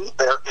Publishing.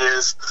 There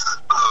is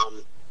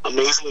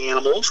Amazing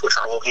Animals, which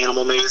are all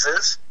animal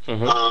mazes.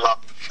 Mm-hmm.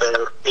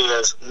 There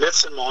is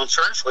Myths and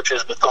Monsters, which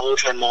is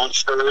mythology and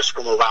monsters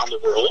from around the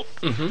world.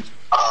 Mm-hmm.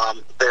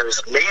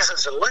 There's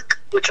Mazezoic,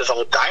 which is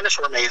all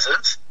dinosaur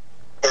mazes.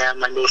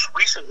 And my most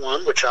recent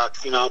one, which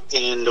came out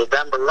in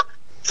November,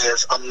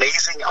 is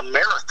Amazing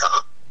America,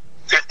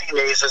 50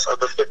 Mazes of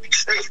the 50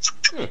 States,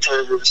 which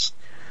is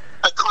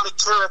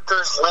iconic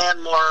characters,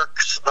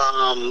 landmarks,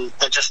 and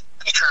just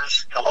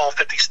features all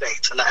 50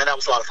 states. And that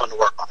was a lot of fun to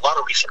work on. A lot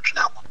of research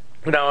now.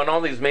 Now, in all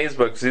these maze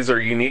books, these are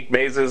unique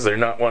mazes. They're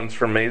not ones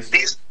from Maze.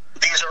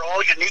 These are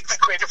all uniquely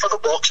created for the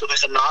book, so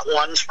these are not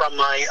ones from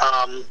my,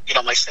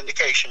 my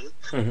syndication.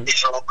 Mm-hmm.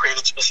 These are all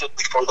created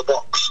specifically for the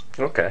books.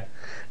 Okay.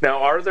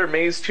 Now, are there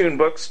Mazetoon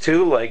books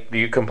too? Like, do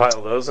you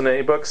compile those in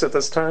any books at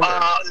this time?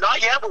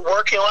 Not yet, but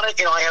working on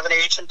it. I have an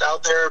agent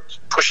out there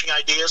pushing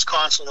ideas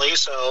constantly,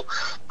 so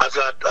I've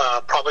got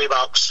probably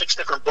about 6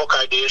 different book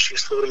ideas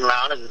she's floating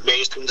around, and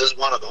Mazetoons is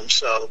one of them.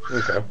 So,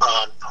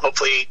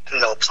 hopefully,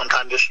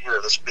 sometime this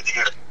year, this will be the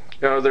year.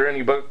 Now, are there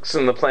any books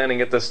in the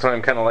planning at this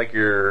time, kind of like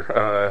your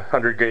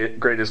 100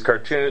 greatest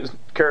cartoon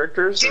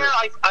characters? Yeah,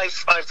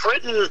 I've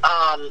written,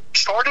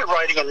 started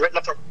writing and written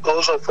a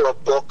proposal for a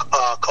book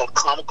called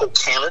Comical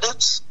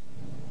Candidates,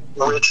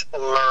 which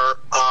are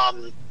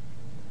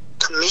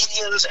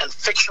comedians and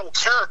fictional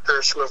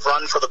characters who have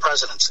run for the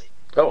presidency.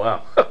 Oh,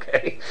 wow.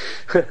 Okay.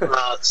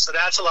 So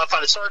that's a lot of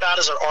fun. It started out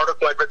as an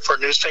article I'd written for a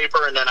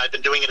newspaper, and then I've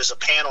been doing it as a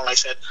panel, and I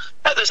said,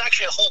 there's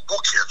actually a whole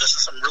book here. This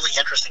is some really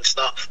interesting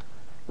stuff.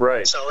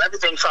 Right. So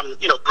everything from,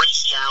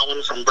 Gracie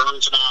Allen from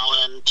Burns and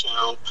Allen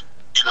to,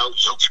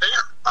 Yogi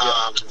Bear,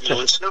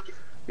 and Snoopy.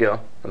 Yeah,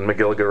 and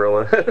Magilla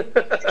Gorilla.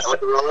 Magilla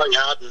Gorilla,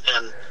 yeah,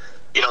 and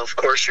of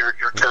course, your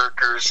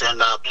characters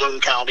in Bloom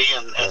County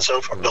and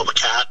so forth, Bill the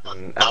Cat.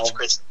 And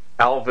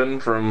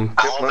Alvin from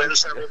Alvin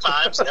several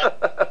times, yeah.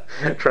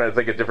 Trying to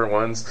think of different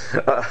ones.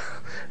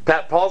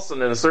 Pat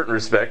Paulson, in a certain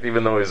respect,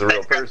 even though he's a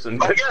real person.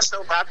 Oh, yes,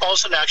 no, Pat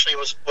Paulson actually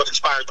was what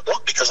inspired the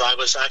book, because I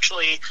was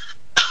actually...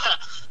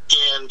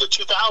 in the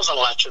 2000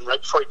 election,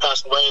 right before he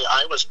passed away,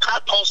 I was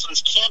Pat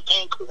Paulson's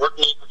campaign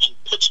coordinator in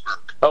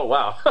Pittsburgh. Oh,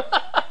 wow.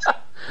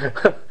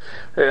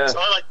 Yeah. So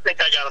I like to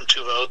think I got him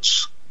 2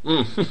 votes.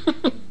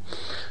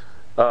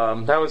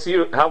 How was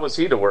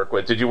he to work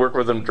with? Did you work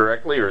with him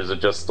directly, or is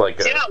it just like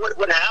a... Yeah,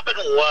 what happened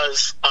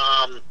was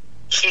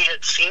he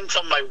had seen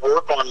some of my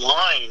work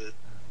online.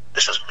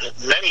 This is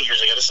many years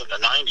ago. This is in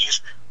the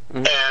 90s.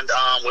 And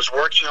was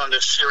working on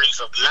this series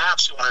of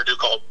maps he wanted to do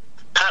called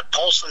Pat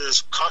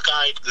Paulson's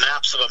Cockeyed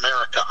Maps of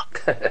America.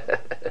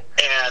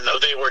 And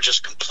they were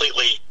just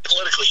completely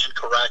politically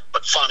incorrect,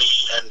 but funny.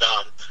 And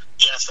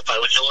he asked if I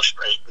would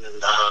illustrate.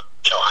 And, I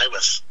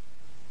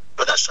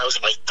was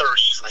in my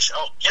 30s. And I said,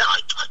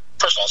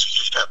 first of all, I was a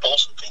huge Pat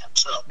Paulson fan.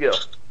 So, yeah.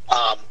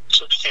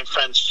 So we became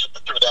friends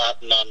through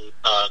that. And then,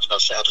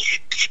 sadly,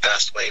 he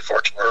passed away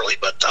far too early.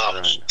 But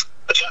yeah,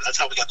 that's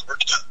how we got to work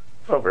together.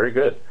 Oh, very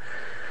good.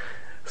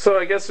 So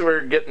I guess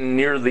we're getting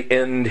near the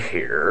end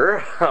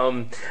here.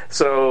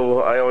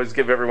 So I always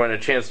give everyone a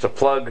chance to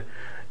plug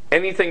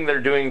anything they're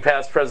doing,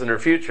 past, present, or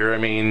future. I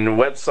mean,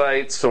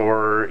 websites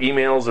or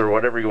emails or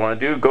whatever you want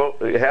to do. Go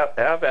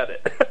have at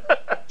it.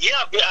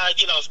 Yeah.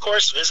 Of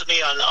course, visit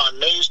me on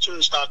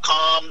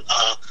Mazetoons.com.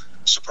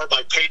 Support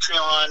my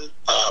Patreon.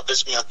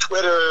 Visit me on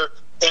Twitter,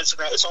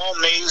 Instagram. It's all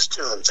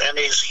Mazetoons.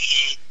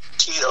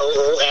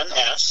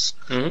 MAZETOONS.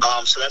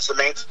 So that's the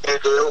main thing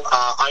to do.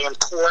 I am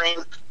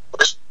touring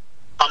this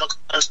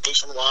Comic-Con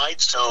nationwide,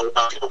 so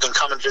people can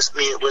come and visit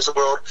me at Wizard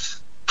World.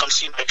 Come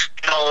see my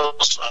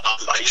channels.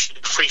 I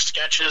usually do free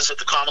sketches at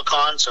the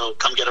Comic-Con, so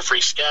come get a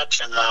free sketch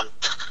and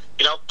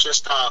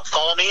just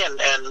follow me.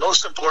 And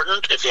most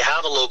important, if you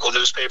have a local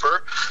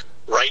newspaper,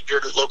 write your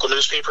local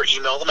newspaper,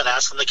 email them, and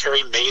ask them to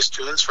carry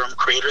Mazetoons from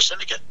Creator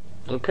Syndicate.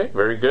 Okay,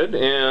 very good.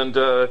 And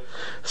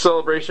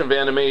Celebration of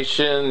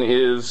Animation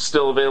is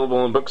still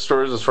available in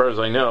bookstores, as far as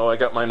I know. I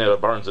got mine at a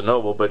Barnes &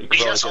 Noble, but you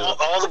can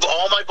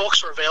all my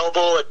books are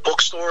available at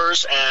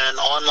bookstores and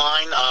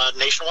online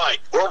nationwide,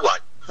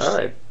 worldwide. All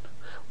right.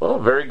 Well,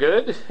 very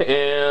good.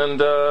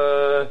 And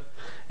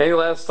any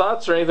last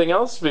thoughts or anything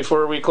else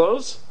before we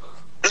close?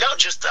 No,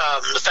 just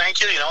thank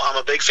you. I'm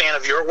a big fan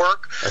of your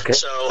work. Okay.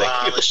 So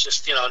it's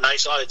just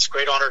nice. It's a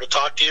great honor to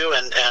talk to you,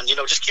 and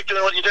just keep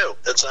doing what you do.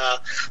 It's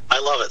I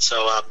love it.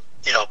 So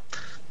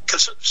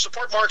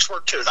support Mark's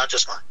work too, not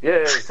just mine.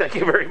 Yeah, thank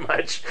you very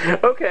much.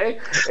 Okay,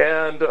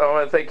 and I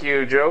want to thank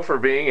you, Joe, for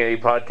being a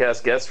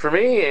podcast guest for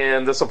me.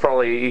 And this will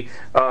probably be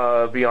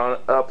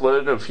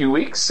uploaded in a few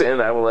weeks,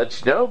 and I will let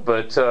you know.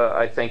 But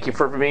I thank you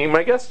for being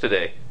my guest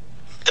today.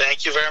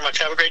 Thank you very much.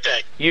 Have a great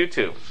day. You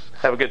too.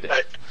 Have a good day.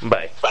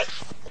 Bye. Bye.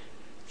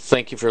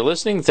 Thank you for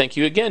listening. Thank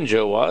you again,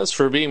 Joe Woz,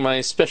 for being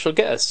my special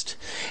guest.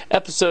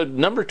 Episode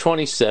number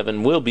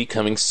 27 will be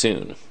coming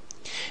soon.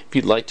 If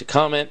you'd like to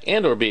comment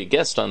and or be a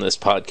guest on this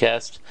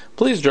podcast,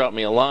 please drop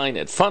me a line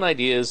at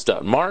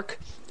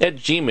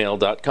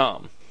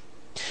funideas.mark@gmail.com.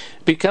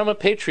 Become a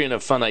patron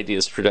of Fun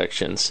Ideas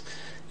Productions.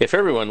 If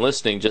everyone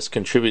listening just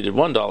contributed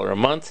 $1 a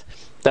month,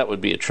 that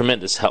would be a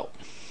tremendous help.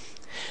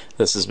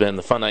 This has been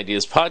the Fun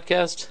Ideas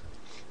Podcast.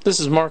 This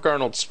is Mark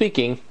Arnold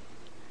speaking.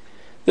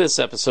 This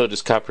episode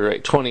is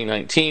copyright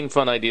 2019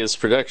 Fun Ideas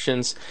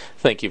Productions.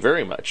 Thank you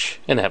very much,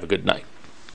 and have a good night.